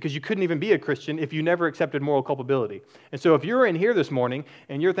understand this, because you couldn't even be a Christian if you never accepted moral culpability. And so if you're in here this morning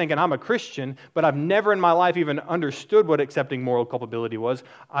and you're thinking, I'm a Christian, but I've never in my life even understood what accepting moral culpability was,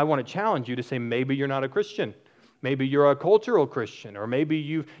 I want to challenge you to say, maybe you're not a Christian. Maybe you're a cultural Christian, or maybe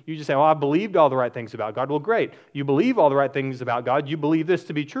you just say, I believed all the right things about God. Well, great. You believe all the right things about God. You believe this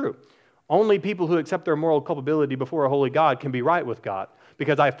to be true. Only people who accept their moral culpability before a holy God can be right with God.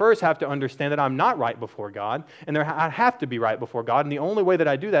 Because I first have to understand that I'm not right before God, and I have to be right before God, and the only way that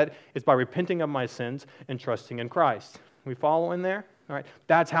I do that is by repenting of my sins and trusting in Christ. We follow in there? All right.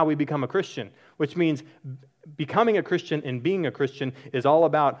 That's how we become a Christian, which means becoming a Christian and being a Christian is all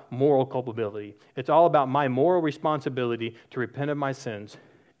about moral culpability. It's all about my moral responsibility to repent of my sins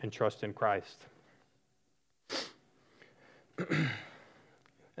and trust in Christ.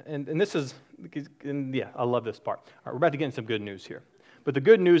 and this is, I love this part. All right, we're about to get into some good news here. But the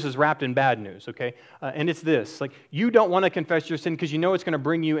good news is wrapped in bad news, okay? And it's this, like, you don't want to confess your sin because you know it's going to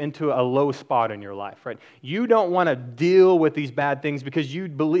bring you into a low spot in your life, right? You don't want to deal with these bad things because you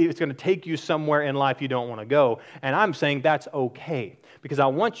believe it's going to take you somewhere in life you don't want to go. And I'm saying that's okay, because I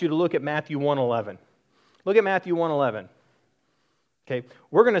want you to look at Matthew 1:11. Look at Matthew 1:11. Okay,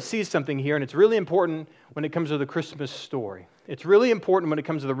 we're going to see something here, and it's really important when it comes to the Christmas story. It's really important when it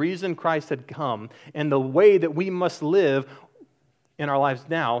comes to the reason Christ had come and the way that we must live in our lives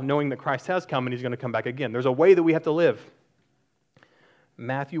now, knowing that Christ has come and He's going to come back again. There's a way that we have to live.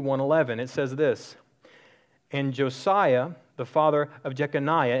 Matthew 1:11, it says this, "And Josiah, the father of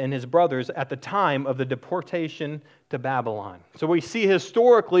Jeconiah, and his brothers at the time of the deportation to Babylon." So we see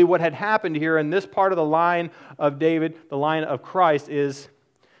historically what had happened here in this part of the line of David, the line of Christ, is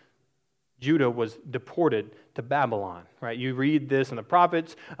Judah was deported to Babylon. Right? You read this in the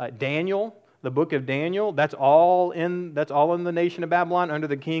prophets. Daniel, the book of Daniel, that's all in the nation of Babylon under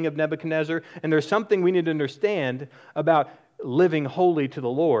the king of Nebuchadnezzar. And there's something we need to understand about living holy to the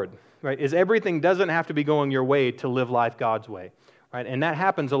Lord, right? Is everything doesn't have to be going your way to live life God's way, right? And that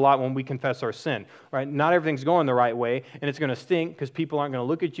happens a lot when we confess our sin, right? Not everything's going the right way, and it's going to stink because people aren't going to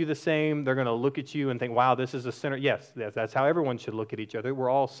look at you the same. They're going to look at you and think, wow, this is a sinner. Yes, that's how everyone should look at each other. We're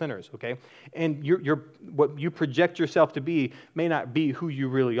all sinners, okay? And what you project yourself to be may not be who you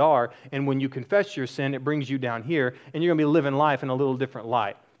really are, and when you confess your sin, it brings you down here, and you're going to be living life in a little different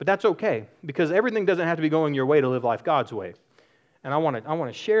light. But that's okay, because everything doesn't have to be going your way to live life God's way. And I want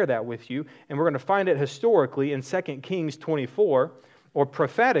to share that with you, and we're going to find it historically in 2 Kings 24, or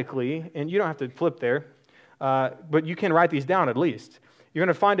prophetically, and you don't have to flip there, but you can write these down at least. You're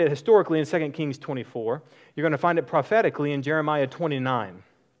going to find it historically in 2 Kings 24. You're going to find it prophetically in Jeremiah 29.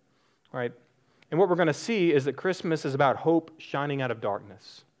 Right? And what we're going to see is that Christmas is about hope shining out of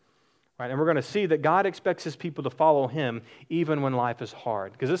darkness. Right? And we're going to see that God expects His people to follow Him even when life is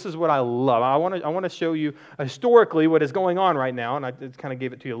hard. Because this is what I love. I want to show you historically what is going on right now, and I kind of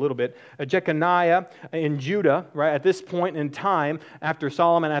gave it to you a little bit. Jeconiah in Judah, right, at this point in time, after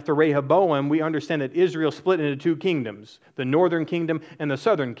Solomon, after Rehoboam, we understand that Israel split into two kingdoms, the northern kingdom and the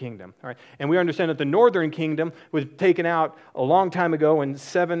southern kingdom. Right? And we understand that the northern kingdom was taken out a long time ago in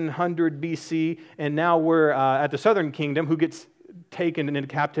 700 BC, and now we're at the southern kingdom, who gets taken into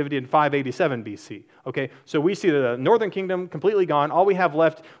captivity in 587 BC. Okay, so we see the northern kingdom completely gone. All we have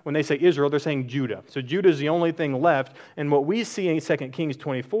left, when they say Israel, they're saying Judah. So Judah is the only thing left. And what we see in 2 Kings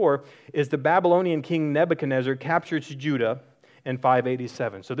 24 is the Babylonian king Nebuchadnezzar captures Judah in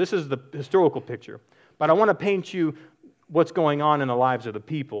 587. So this is the historical picture. But I want to paint you what's going on in the lives of the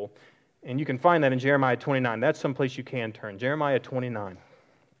people. And you can find that in Jeremiah 29. That's someplace you can turn. Jeremiah 29.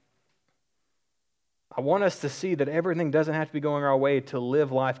 I want us to see that everything doesn't have to be going our way to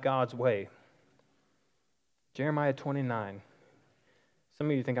live life God's way. Jeremiah 29.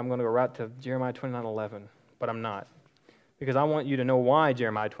 Some of you think I'm going to go right to Jeremiah 29:11, but I'm not. Because I want you to know why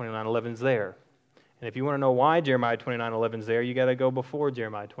Jeremiah 29:11 is there. And if you want to know why Jeremiah 29:11 is there, you got to go before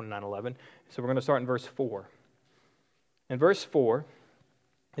Jeremiah 29:11. So we're going to start in verse 4. In verse 4,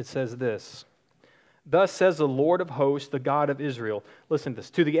 it says this. Thus says the Lord of hosts, the God of Israel. Listen to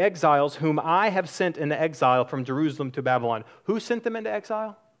this. To the exiles whom I have sent into exile from Jerusalem to Babylon. Who sent them into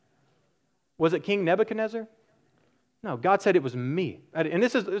exile? Was it King Nebuchadnezzar? No, God said it was me. And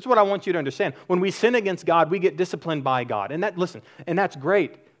this is what I want you to understand. When we sin against God, we get disciplined by God. And that's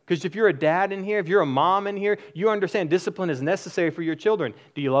great. Because if you're a dad in here, if you're a mom in here, you understand discipline is necessary for your children.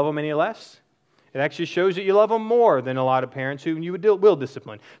 Do you love them any less? It actually shows that you love them more than a lot of parents who you will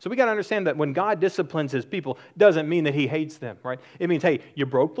discipline. So we got to understand that when God disciplines His people, doesn't mean that He hates them, right? It means, hey, you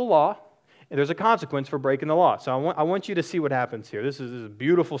broke the law, and there's a consequence for breaking the law. So I want you to see what happens here. This is a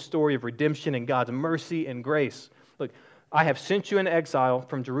beautiful story of redemption and God's mercy and grace. Look, I have sent you into exile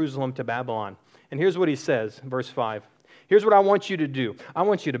from Jerusalem to Babylon. And here's what He says, verse 5. Here's what I want you to do. I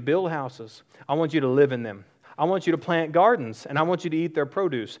want you to build houses. I want you to live in them. I want you to plant gardens, and I want you to eat their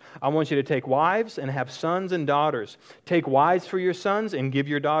produce. I want you to take wives and have sons and daughters. Take wives for your sons and give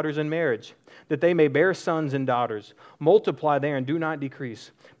your daughters in marriage, that they may bear sons and daughters. Multiply there and do not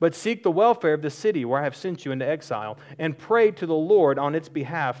decrease. But seek the welfare of the city where I have sent you into exile, and pray to the Lord on its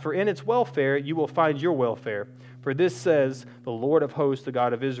behalf, for in its welfare you will find your welfare. For this says the Lord of hosts, the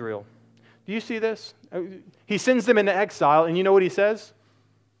God of Israel. Do you see this? He sends them into exile, and you know what He says?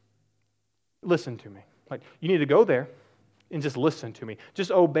 Listen to me. Like, you need to go there. and just listen to me.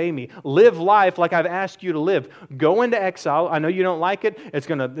 Just obey me. Live life like I've asked you to live. Go into exile. I know you don't like it.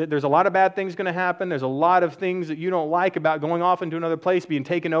 There's a lot of bad things going to happen. There's a lot of things that you don't like about going off into another place, being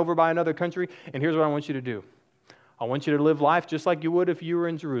taken over by another country. And here's what I want you to do. I want you to live life just like you would if you were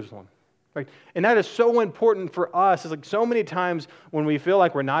in Jerusalem. Right? And that is so important for us. It's like so many times when we feel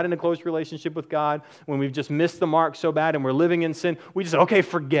like we're not in a close relationship with God, when we've just missed the mark so bad and we're living in sin, we just say, okay,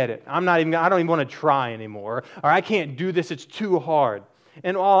 forget it. I don't even want to try anymore. Or I can't do this. It's too hard.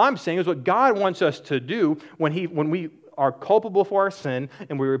 And all I'm saying is what God wants us to do when we are culpable for our sin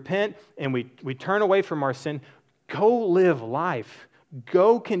and we repent and we turn away from our sin, go live life.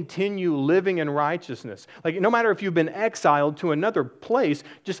 Go continue living in righteousness. Like no matter if you've been exiled to another place,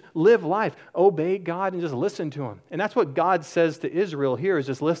 just live life. Obey God and just listen to Him. And that's what God says to Israel here is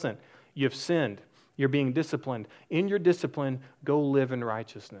just listen. You've sinned. You're being disciplined. In your discipline, go live in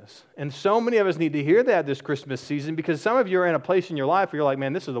righteousness. And so many of us need to hear that this Christmas season because some of you are in a place in your life where you're like,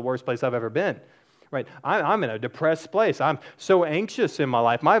 man, this is the worst place I've ever been. Right? I'm in a depressed place. I'm so anxious in my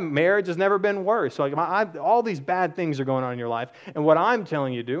life. My marriage has never been worse. So all these bad things are going on in your life. And what I'm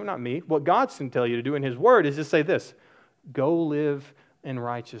telling you to do, not me, what God's going to tell you to do in His Word is just say this. Go live in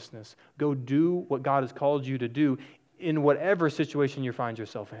righteousness. Go do what God has called you to do in whatever situation you find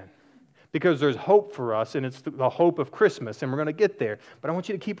yourself in. Because there's hope for us, and it's the hope of Christmas, and we're going to get there. But I want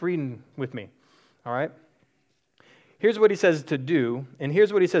you to keep reading with me. All right? Here's what He says to do, and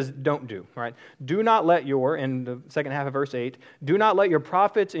here's what He says don't do. All right? Do not let in the second half of verse 8, do not let your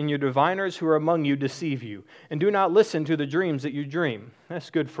prophets and your diviners who are among you deceive you, and do not listen to the dreams that you dream. That's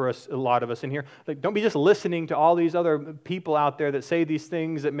good for us, a lot of us in here. Like, don't be just listening to all these other people out there that say these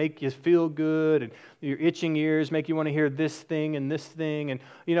things that make you feel good, and your itching ears make you want to hear this thing and this thing. And,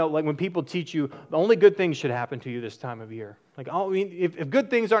 like when people teach you, the only good things should happen to you this time of year. Like, if good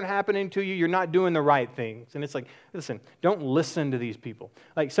things aren't happening to you, you're not doing the right things. And it's like, listen, don't listen to these people.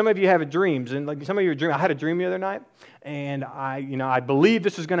 Like some of you have dreams, and like some of you dream. I had a dream the other night, and I believe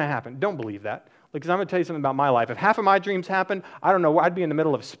this is going to happen. Don't believe that. Because I'm going to tell you something about my life. If half of my dreams happened, I don't know, I'd be in the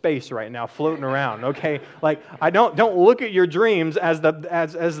middle of space right now, floating around, okay? Like, I don't look at your dreams as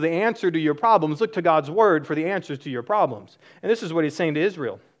the answer to your problems. Look to God's Word for the answers to your problems. And this is what He's saying to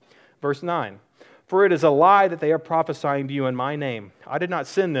Israel. Verse 9. For it is a lie that they are prophesying to you in my name. I did not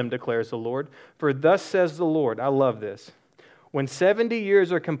send them, declares the Lord. For thus says the Lord, I love this. When 70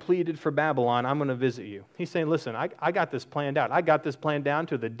 years are completed for Babylon, I'm going to visit you. He's saying, listen, I got this planned out. I got this planned down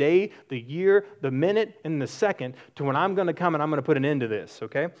to the day, the year, the minute, and the second to when I'm going to come and I'm going to put an end to this,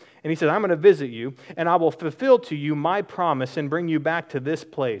 okay? And He says, I'm going to visit you, and I will fulfill to you my promise and bring you back to this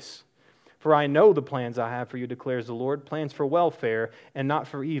place. For I know the plans I have for you, declares the Lord, plans for welfare and not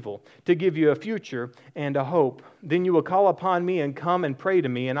for evil, to give you a future and a hope. Then you will call upon me and come and pray to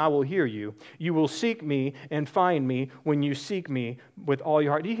me, and I will hear you. You will seek me and find me when you seek me with all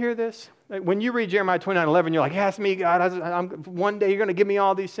your heart. Do you hear this? Like when you read Jeremiah 29:11, you're like, ask me, God, one day you're going to give me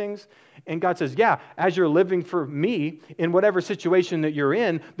all these things? And God says, yeah, as you're living for me, in whatever situation that you're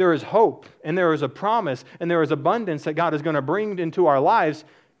in, there is hope, and there is a promise, and there is abundance that God is going to bring into our lives.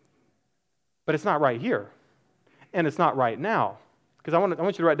 But it's not right here, and it's not right now. Because I want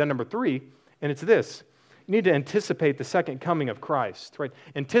you to write down number 3, and it's this. You need to anticipate the second coming of Christ, right?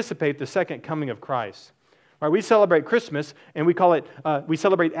 Anticipate the second coming of Christ. Right, we celebrate Christmas, and we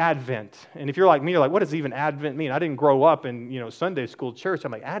celebrate Advent. And if you're like me, you're like, what does even Advent mean? I didn't grow up in Sunday school church.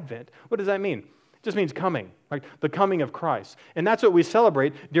 I'm like, Advent? What does that mean? It just means coming, like the coming of Christ. And that's what we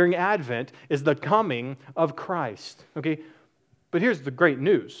celebrate during Advent is the coming of Christ, okay? But here's the great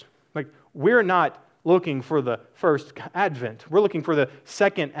news. Like, we're not looking for the first advent. We're looking for the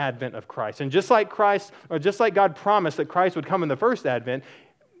second advent of Christ. And just like God promised that Christ would come in the first advent,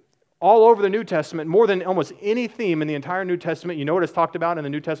 all over the New Testament, more than almost any theme in the entire New Testament, you know what is talked about in the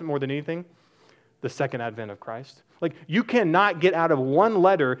New Testament more than anything? The second advent of Christ. Like, you cannot get out of one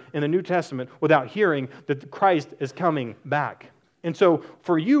letter in the New Testament without hearing that Christ is coming back. And so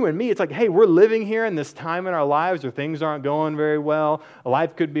for you and me, it's like, hey, we're living here in this time in our lives where things aren't going very well.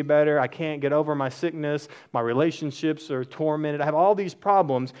 Life could be better. I can't get over my sickness. My relationships are tormented. I have all these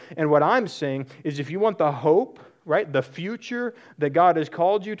problems. And what I'm saying is if you want the hope, right, the future that God has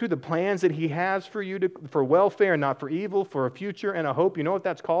called you to, the plans that He has for you for welfare and not for evil, for a future and a hope, you know what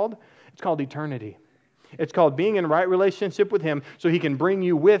that's called? It's called eternity. It's called being in right relationship with Him so He can bring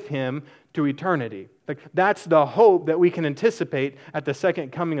you with Him to eternity. Like, that's the hope that we can anticipate at the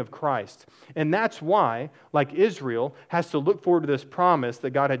second coming of Christ. And that's why, like Israel, has to look forward to this promise that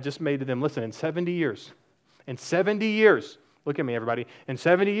God had just made to them. Listen, in 70 years, look at me, everybody, in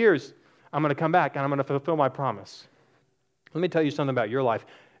 70 years, I'm going to come back and I'm going to fulfill my promise. Let me tell you something about your life.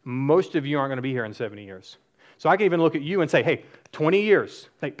 Most of you aren't going to be here in 70 years. So I can even look at you and say, hey, 20 years,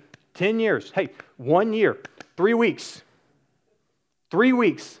 hey, 10 years, hey, 1 year, 3 weeks. 3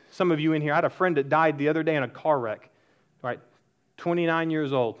 weeks. Some of you in here, I had a friend that died the other day in a car wreck, right? 29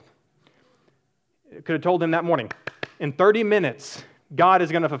 years old. Could have told him that morning, in 30 minutes, God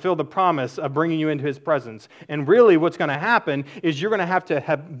is going to fulfill the promise of bringing you into His presence. And really what's going to happen is you're going to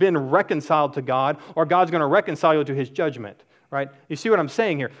have been reconciled to God, or God's going to reconcile you to His judgment, right? You see what I'm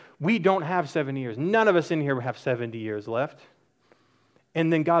saying here? We don't have 70 years. None of us in here have 70 years left.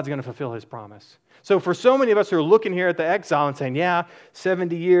 And then God's going to fulfill His promise. So for so many of us who are looking here at the exile and saying, yeah,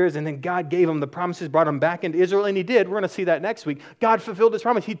 70 years, and then God gave them the promises, brought them back into Israel, and He did. We're going to see that next week. God fulfilled His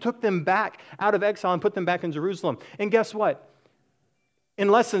promise. He took them back out of exile and put them back in Jerusalem. And guess what? In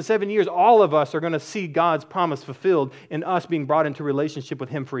less than 7 years, all of us are going to see God's promise fulfilled in us being brought into relationship with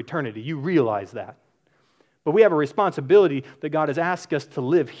Him for eternity. You realize that. But we have a responsibility that God has asked us to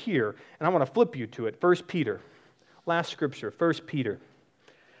live here. And I want to flip you to it. 1 Peter. Last scripture, 1 Peter.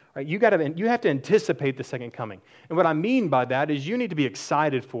 Right, you have to anticipate the second coming. And what I mean by that is you need to be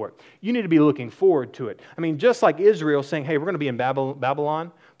excited for it. You need to be looking forward to it. I mean, just like Israel saying, hey, we're going to be in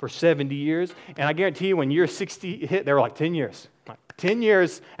Babylon for 70 years. And I guarantee you when year 60 hit, they were like 10 years. 10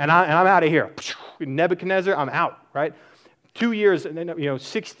 years, and I'm out of here. Nebuchadnezzar, I'm out, right? 2 years, and then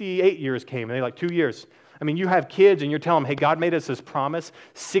 68 years came, and they're like 2 years. I mean, you have kids, and you're telling them, hey, God made us this promise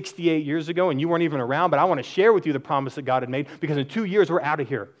 68 years ago, and you weren't even around, but I want to share with you the promise that God had made, because in 2 years, we're out of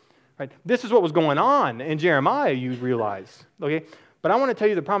here. Right? This is what was going on in Jeremiah, you realize. Okay? But I want to tell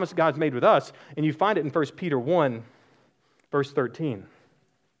you the promise that God's made with us, and you find it in 1 Peter 1, verse 13.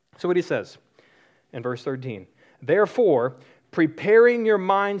 So what he says in verse 13, therefore, preparing your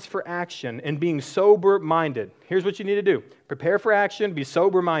minds for action and being sober-minded. Here's what you need to do. Prepare for action, be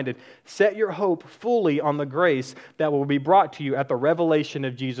sober-minded. Set your hope fully on the grace that will be brought to you at the revelation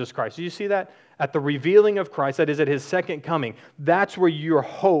of Jesus Christ. Do you see that? At the revealing of Christ, that is at His second coming. That's where your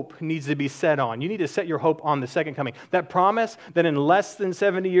hope needs to be set on. You need to set your hope on the second coming. That promise that in less than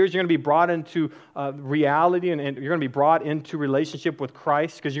 70 years you're going to be brought into reality and you're going to be brought into relationship with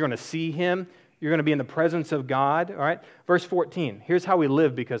Christ because you're going to see Him. You're going to be in the presence of God. All right? Verse 14. Here's how we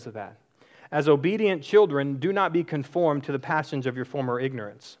live because of that. As obedient children, do not be conformed to the passions of your former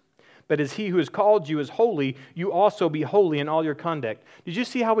ignorance. But as He who has called you is holy, you also be holy in all your conduct. Did you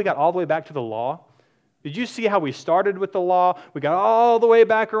see how we got all the way back to the law? Did you see how we started with the law? We got all the way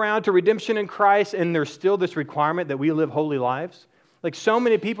back around to redemption in Christ, and there's still this requirement that we live holy lives? Like so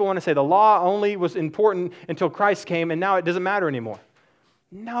many people want to say the law only was important until Christ came, and now it doesn't matter anymore.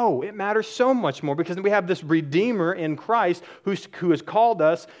 No, it matters so much more because we have this Redeemer in Christ who has called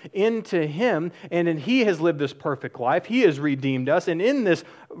us into Him, and then He has lived this perfect life. He has redeemed us, and in this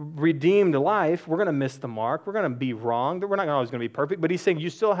redeemed life, we're going to miss the mark. We're going to be wrong. We're not always going to be perfect, but He's saying you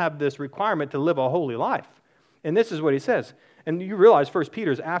still have this requirement to live a holy life. And this is what He says. And you realize 1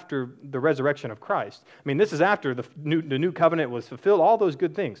 Peter is after the resurrection of Christ. I mean, this is after the new covenant was fulfilled, all those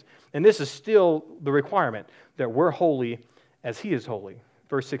good things. And this is still the requirement that we're holy as He is holy.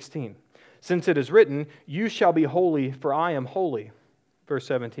 Verse 16, since it is written, you shall be holy, for I am holy. Verse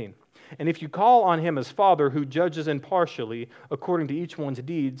 17, and if you call on Him as Father who judges impartially according to each one's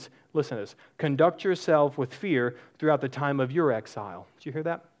deeds, listen to this, conduct yourself with fear throughout the time of your exile. Did you hear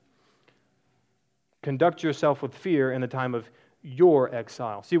that? Conduct yourself with fear in the time of your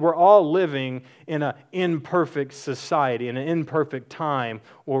exile. See, we're all living in an imperfect society, in an imperfect time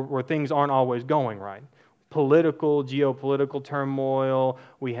where things aren't always going right. Geopolitical turmoil.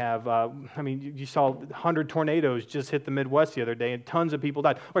 We have, you saw 100 tornadoes just hit the Midwest the other day, and tons of people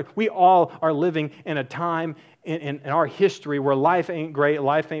died. We all are living in a time in our history where life ain't great,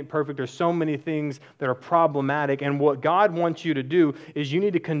 life ain't perfect. There's so many things that are problematic, and what God wants you to do is you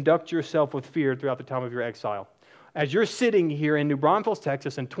need to conduct yourself with fear throughout the time of your exile. As you're sitting here in New Braunfels,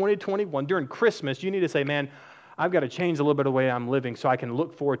 Texas in 2021, during Christmas, you need to say, man, I've got to change a little bit of the way I'm living so I can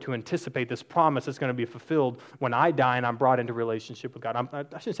look forward to anticipate this promise that's going to be fulfilled when I die and I'm brought into relationship with God.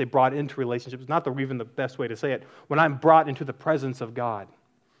 I shouldn't say brought into relationship. It's not even the best way to say it. When I'm brought into the presence of God.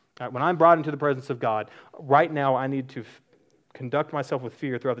 Right, when I'm brought into the presence of God, right now I need to conduct myself with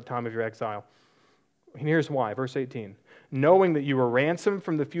fear throughout the time of your exile. And here's why. Verse 18. Knowing that you were ransomed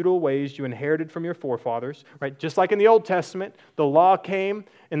from the futile ways you inherited from your forefathers, right? Just like in the Old Testament, the law came,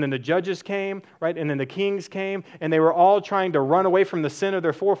 and then the judges came, right? And then the kings came, and they were all trying to run away from the sin of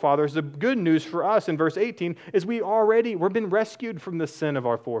their forefathers. The good news for us in verse 18 is we've been rescued from the sin of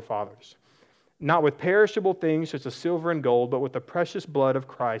our forefathers. Not with perishable things such as silver and gold, but with the precious blood of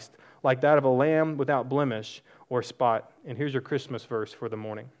Christ, like that of a lamb without blemish or spot. And here's your Christmas verse for the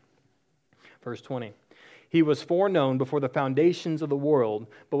morning. Verse 20. He was foreknown before the foundations of the world,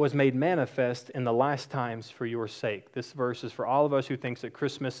 but was made manifest in the last times for your sake. This verse is for all of us who thinks that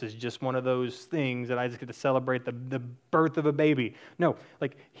Christmas is just one of those things that I just get to celebrate the birth of a baby. No,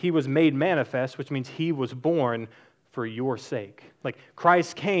 like he was made manifest, which means he was born for your sake. Like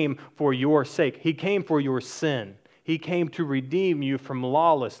Christ came for your sake. He came for your sin. He came to redeem you from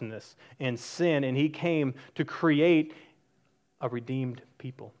lawlessness and sin, and he came to create a redeemed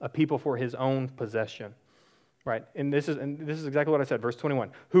people, a people for his own possession. Right, and this is exactly what I said, verse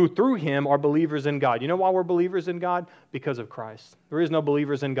 21. Who through him are believers in God. You know why we're believers in God? Because of Christ. There is no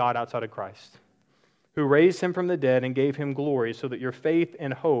believers in God outside of Christ. Who raised him from the dead and gave him glory, so that your faith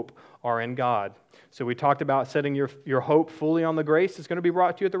and hope are in God. So we talked about setting your hope fully on the grace that's going to be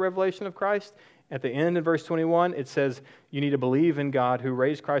brought to you at the revelation of Christ. At the end in verse 21, it says you need to believe in God who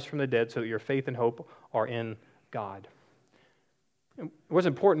raised Christ from the dead, so that your faith and hope are in God. It was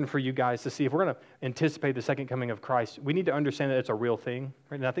important for you guys to see, if we're going to anticipate the second coming of Christ, we need to understand that it's a real thing.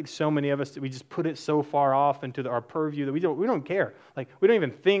 Right? And I think so many of us, we just put it so far off into our purview that we don't care. Like we don't even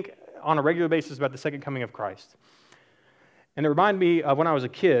think on a regular basis about the second coming of Christ. And it reminded me of when I was a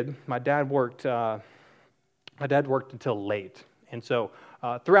kid. My dad worked until late, and so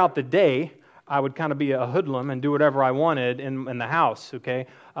throughout the day, I would kind of be a hoodlum and do whatever I wanted in the house, okay?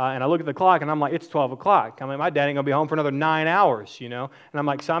 And I look at the clock, and I'm like, it's 12 o'clock. I mean, my dad ain't going to be home for another 9 hours, you know? And I'm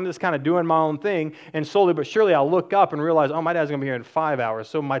like, so I'm just kind of doing my own thing, and slowly but surely I'll look up and realize, oh, my dad's going to be here in 5 hours.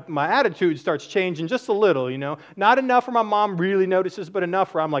 So my attitude starts changing just a little, you know? Not enough where my mom really notices, but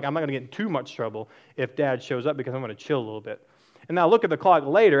enough where I'm like, I'm not going to get in too much trouble if dad shows up because I'm going to chill a little bit. And now I look at the clock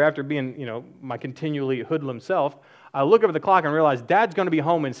later after being, you know, my continually hoodlum self. I look up at the clock and realize Dad's going to be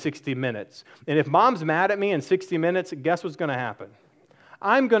home in 60 minutes. And if Mom's mad at me in 60 minutes, guess what's going to happen?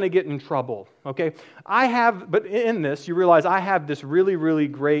 I'm going to get in trouble, okay? But in this, you realize I have this really, really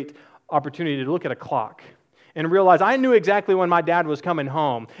great opportunity to look at a clock and realize I knew exactly when my dad was coming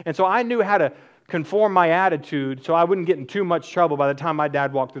home. And so I knew how to conform my attitude so I wouldn't get in too much trouble by the time my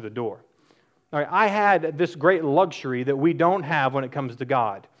dad walked through the door. All right, I had this great luxury that we don't have when it comes to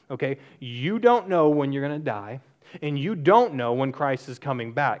God, okay? You don't know when you're going to die, and you don't know when Christ is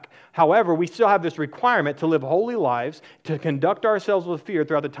coming back. However, we still have this requirement to live holy lives, to conduct ourselves with fear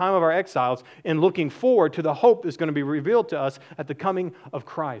throughout the time of our exiles, and looking forward to the hope that's going to be revealed to us at the coming of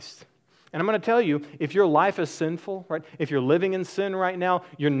Christ. And I'm going to tell you, if your life is sinful, right? If you're living in sin right now,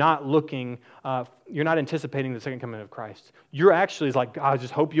 you're not anticipating the second coming of Christ. You're actually like, I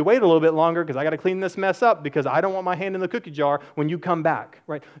just hope you wait a little bit longer because I got to clean this mess up because I don't want my hand in the cookie jar when you come back,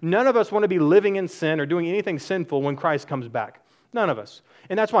 right? None of us want to be living in sin or doing anything sinful when Christ comes back. None of us.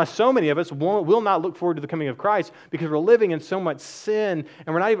 And that's why so many of us will not look forward to the coming of Christ because we're living in so much sin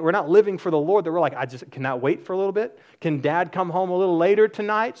and we're not living for the Lord that we're like, I just cannot wait for a little bit. Can Dad come home a little later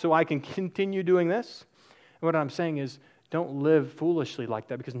tonight so I can continue doing this? And what I'm saying is don't live foolishly like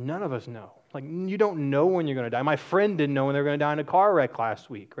that because none of us know. Like you don't know when you're going to die. My friend didn't know when they were going to die in a car wreck last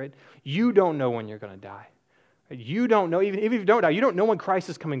week, right? You don't know when you're going to die. You don't know, even if you don't die, you don't know when Christ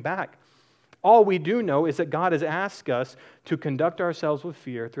is coming back. All we do know is that God has asked us to conduct ourselves with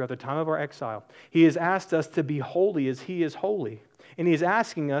fear throughout the time of our exile. He has asked us to be holy as He is holy. And He is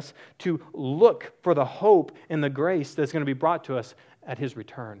asking us to look for the hope and the grace that's going to be brought to us at His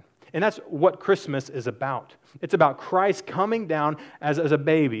return. And that's what Christmas is about. It's about Christ coming down as a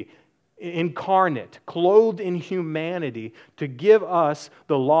baby, incarnate, clothed in humanity to give us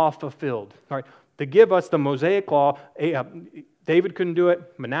the law fulfilled. All right, to give us the Mosaic law. David couldn't do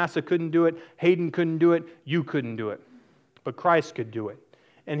it, Manasseh couldn't do it, Hayden couldn't do it, you couldn't do it. But Christ could do it.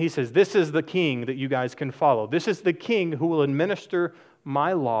 And He says, this is the king that you guys can follow. This is the king who will administer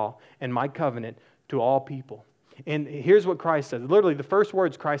my law and my covenant to all people. And here's what Christ says. Literally, the first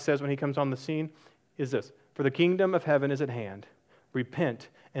words Christ says when He comes on the scene is this: for the kingdom of heaven is at hand. Repent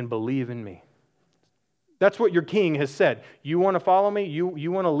and believe in me. That's what your king has said. You want to follow me? You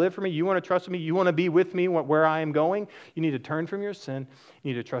want to live for me? You want to trust me? You want to be with me where I am going? You need to turn from your sin.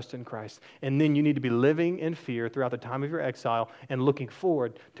 You need to trust in Christ. And then you need to be living in fear throughout the time of your exile and looking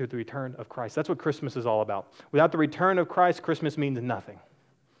forward to the return of Christ. That's what Christmas is all about. Without the return of Christ, Christmas means nothing.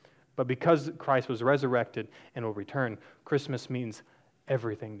 But because Christ was resurrected and will return, Christmas means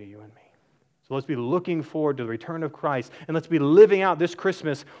everything to you and me. So let's be looking forward to the return of Christ, and let's be living out this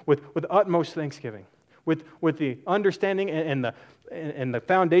Christmas with utmost thanksgiving. With the understanding and the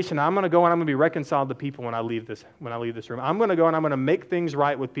foundation, I'm going to go and I'm going to be reconciled to people when I leave this room. I'm going to go and I'm going to make things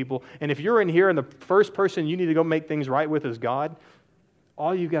right with people. And if you're in here and the first person you need to go make things right with is God,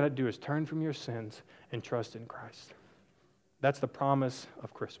 all you've got to do is turn from your sins and trust in Christ. That's the promise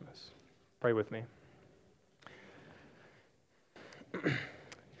of Christmas. Pray with me.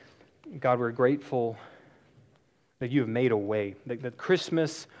 God, we're grateful that you have made a way, that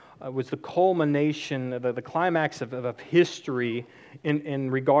Christmas was the culmination, the climax of history in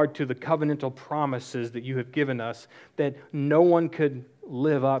regard to the covenantal promises that you have given us, that no one could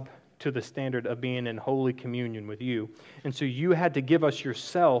live up to the standard of being in holy communion with you. And so you had to give us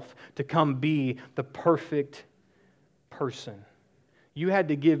yourself to come be the perfect person. You had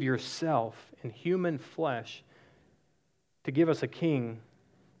to give yourself in human flesh to give us a king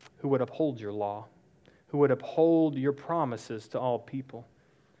who would uphold your law, who would uphold your promises to all people.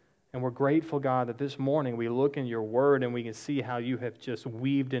 And we're grateful, God, that this morning we look in your word and we can see how you have just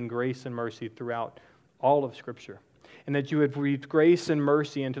weaved in grace and mercy throughout all of Scripture. And that you have weaved grace and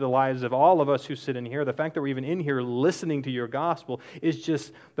mercy into the lives of all of us who sit in here. The fact that we're even in here listening to your gospel is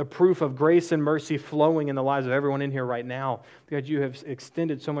just the proof of grace and mercy flowing in the lives of everyone in here right now. God, you have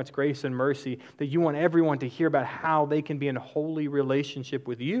extended so much grace and mercy that you want everyone to hear about how they can be in holy relationship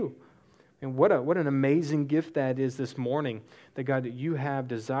with you. And what an amazing gift that is this morning, that God, that you have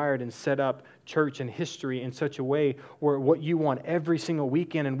desired and set up church and history in such a way where what you want every single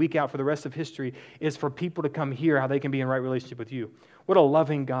weekend and week out for the rest of history is for people to come hear how they can be in right relationship with you. What a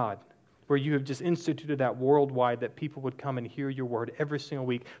loving God, where you have just instituted that worldwide, that people would come and hear your word every single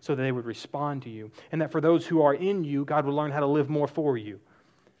week so that they would respond to you. And that for those who are in you, God would learn how to live more for you.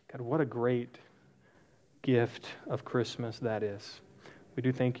 God, what a great gift of Christmas that is. We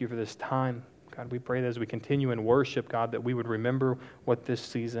do thank you for this time. God, we pray that as we continue in worship, God, that we would remember what this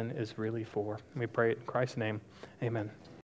season is really for. And we pray it in Christ's name. Amen.